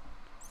är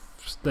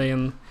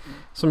en,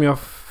 som jag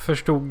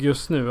förstod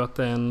just nu, att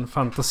det är en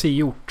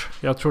fantasiort.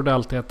 Jag trodde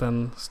alltid att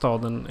den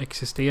staden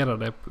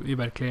existerade i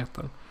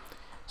verkligheten.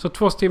 Så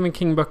 2 Stephen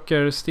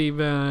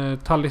King-böcker,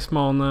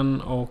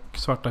 Talismanen och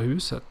Svarta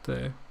huset.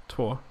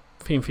 2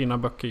 fina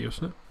böcker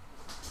just nu.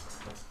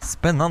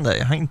 Spännande,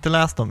 jag har inte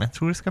läst dem. Jag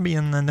tror det ska bli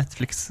en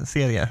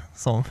Netflix-serie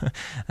som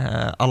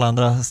alla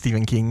andra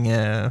Stephen King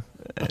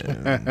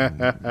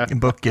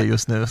böcker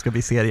just nu ska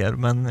bli serier.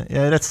 Men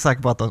jag är rätt så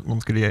säker på att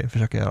de skulle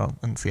försöka göra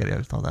en serie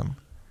utav den.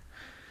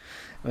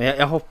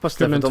 Jag hoppas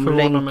det, för de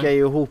länkar ju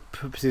ihop,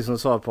 precis som du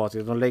sa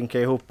Patrik, de länkar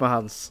ihop med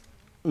hans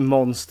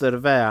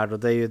monstervärld, och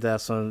det är ju det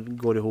som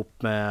går ihop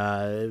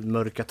med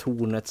Mörka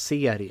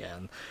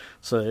Tornet-serien.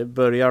 Så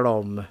börjar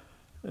de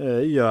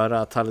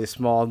göra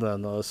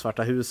Talismanen och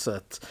Svarta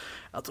huset,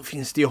 att då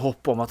finns det ju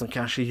hopp om att de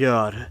kanske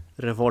gör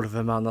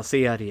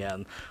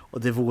Revolvermanna-serien,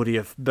 och det vore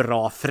ju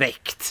bra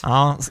fräckt.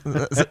 Ja,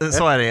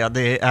 så är det.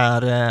 Det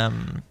är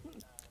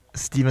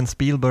Steven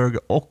Spielberg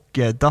och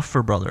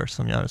Duffer Brothers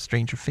som gör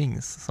Stranger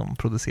Things som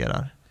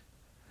producerar.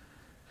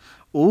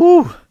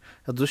 Ja,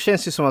 då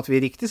känns det som att vi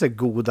är riktigt så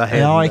goda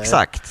händer. Ja,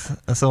 exakt.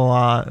 Så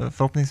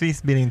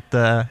förhoppningsvis blir det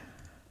inte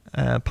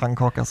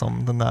pannkaka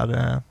som den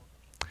där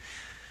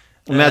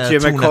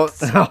Matthew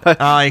McConaughey.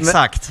 Ja,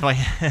 exakt.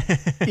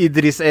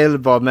 Idris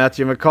Elba och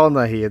Matthew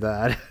McConaughey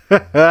där.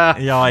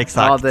 Ja,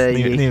 exakt. Ja,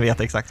 ni vet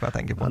exakt vad jag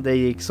tänker på. Ja, det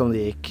gick som det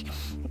gick.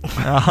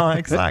 Ja,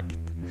 exakt.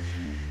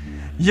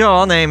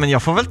 Ja, nej, men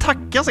jag får väl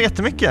tacka så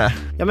jättemycket.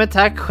 Ja, men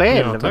tack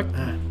själv. Ja, tack.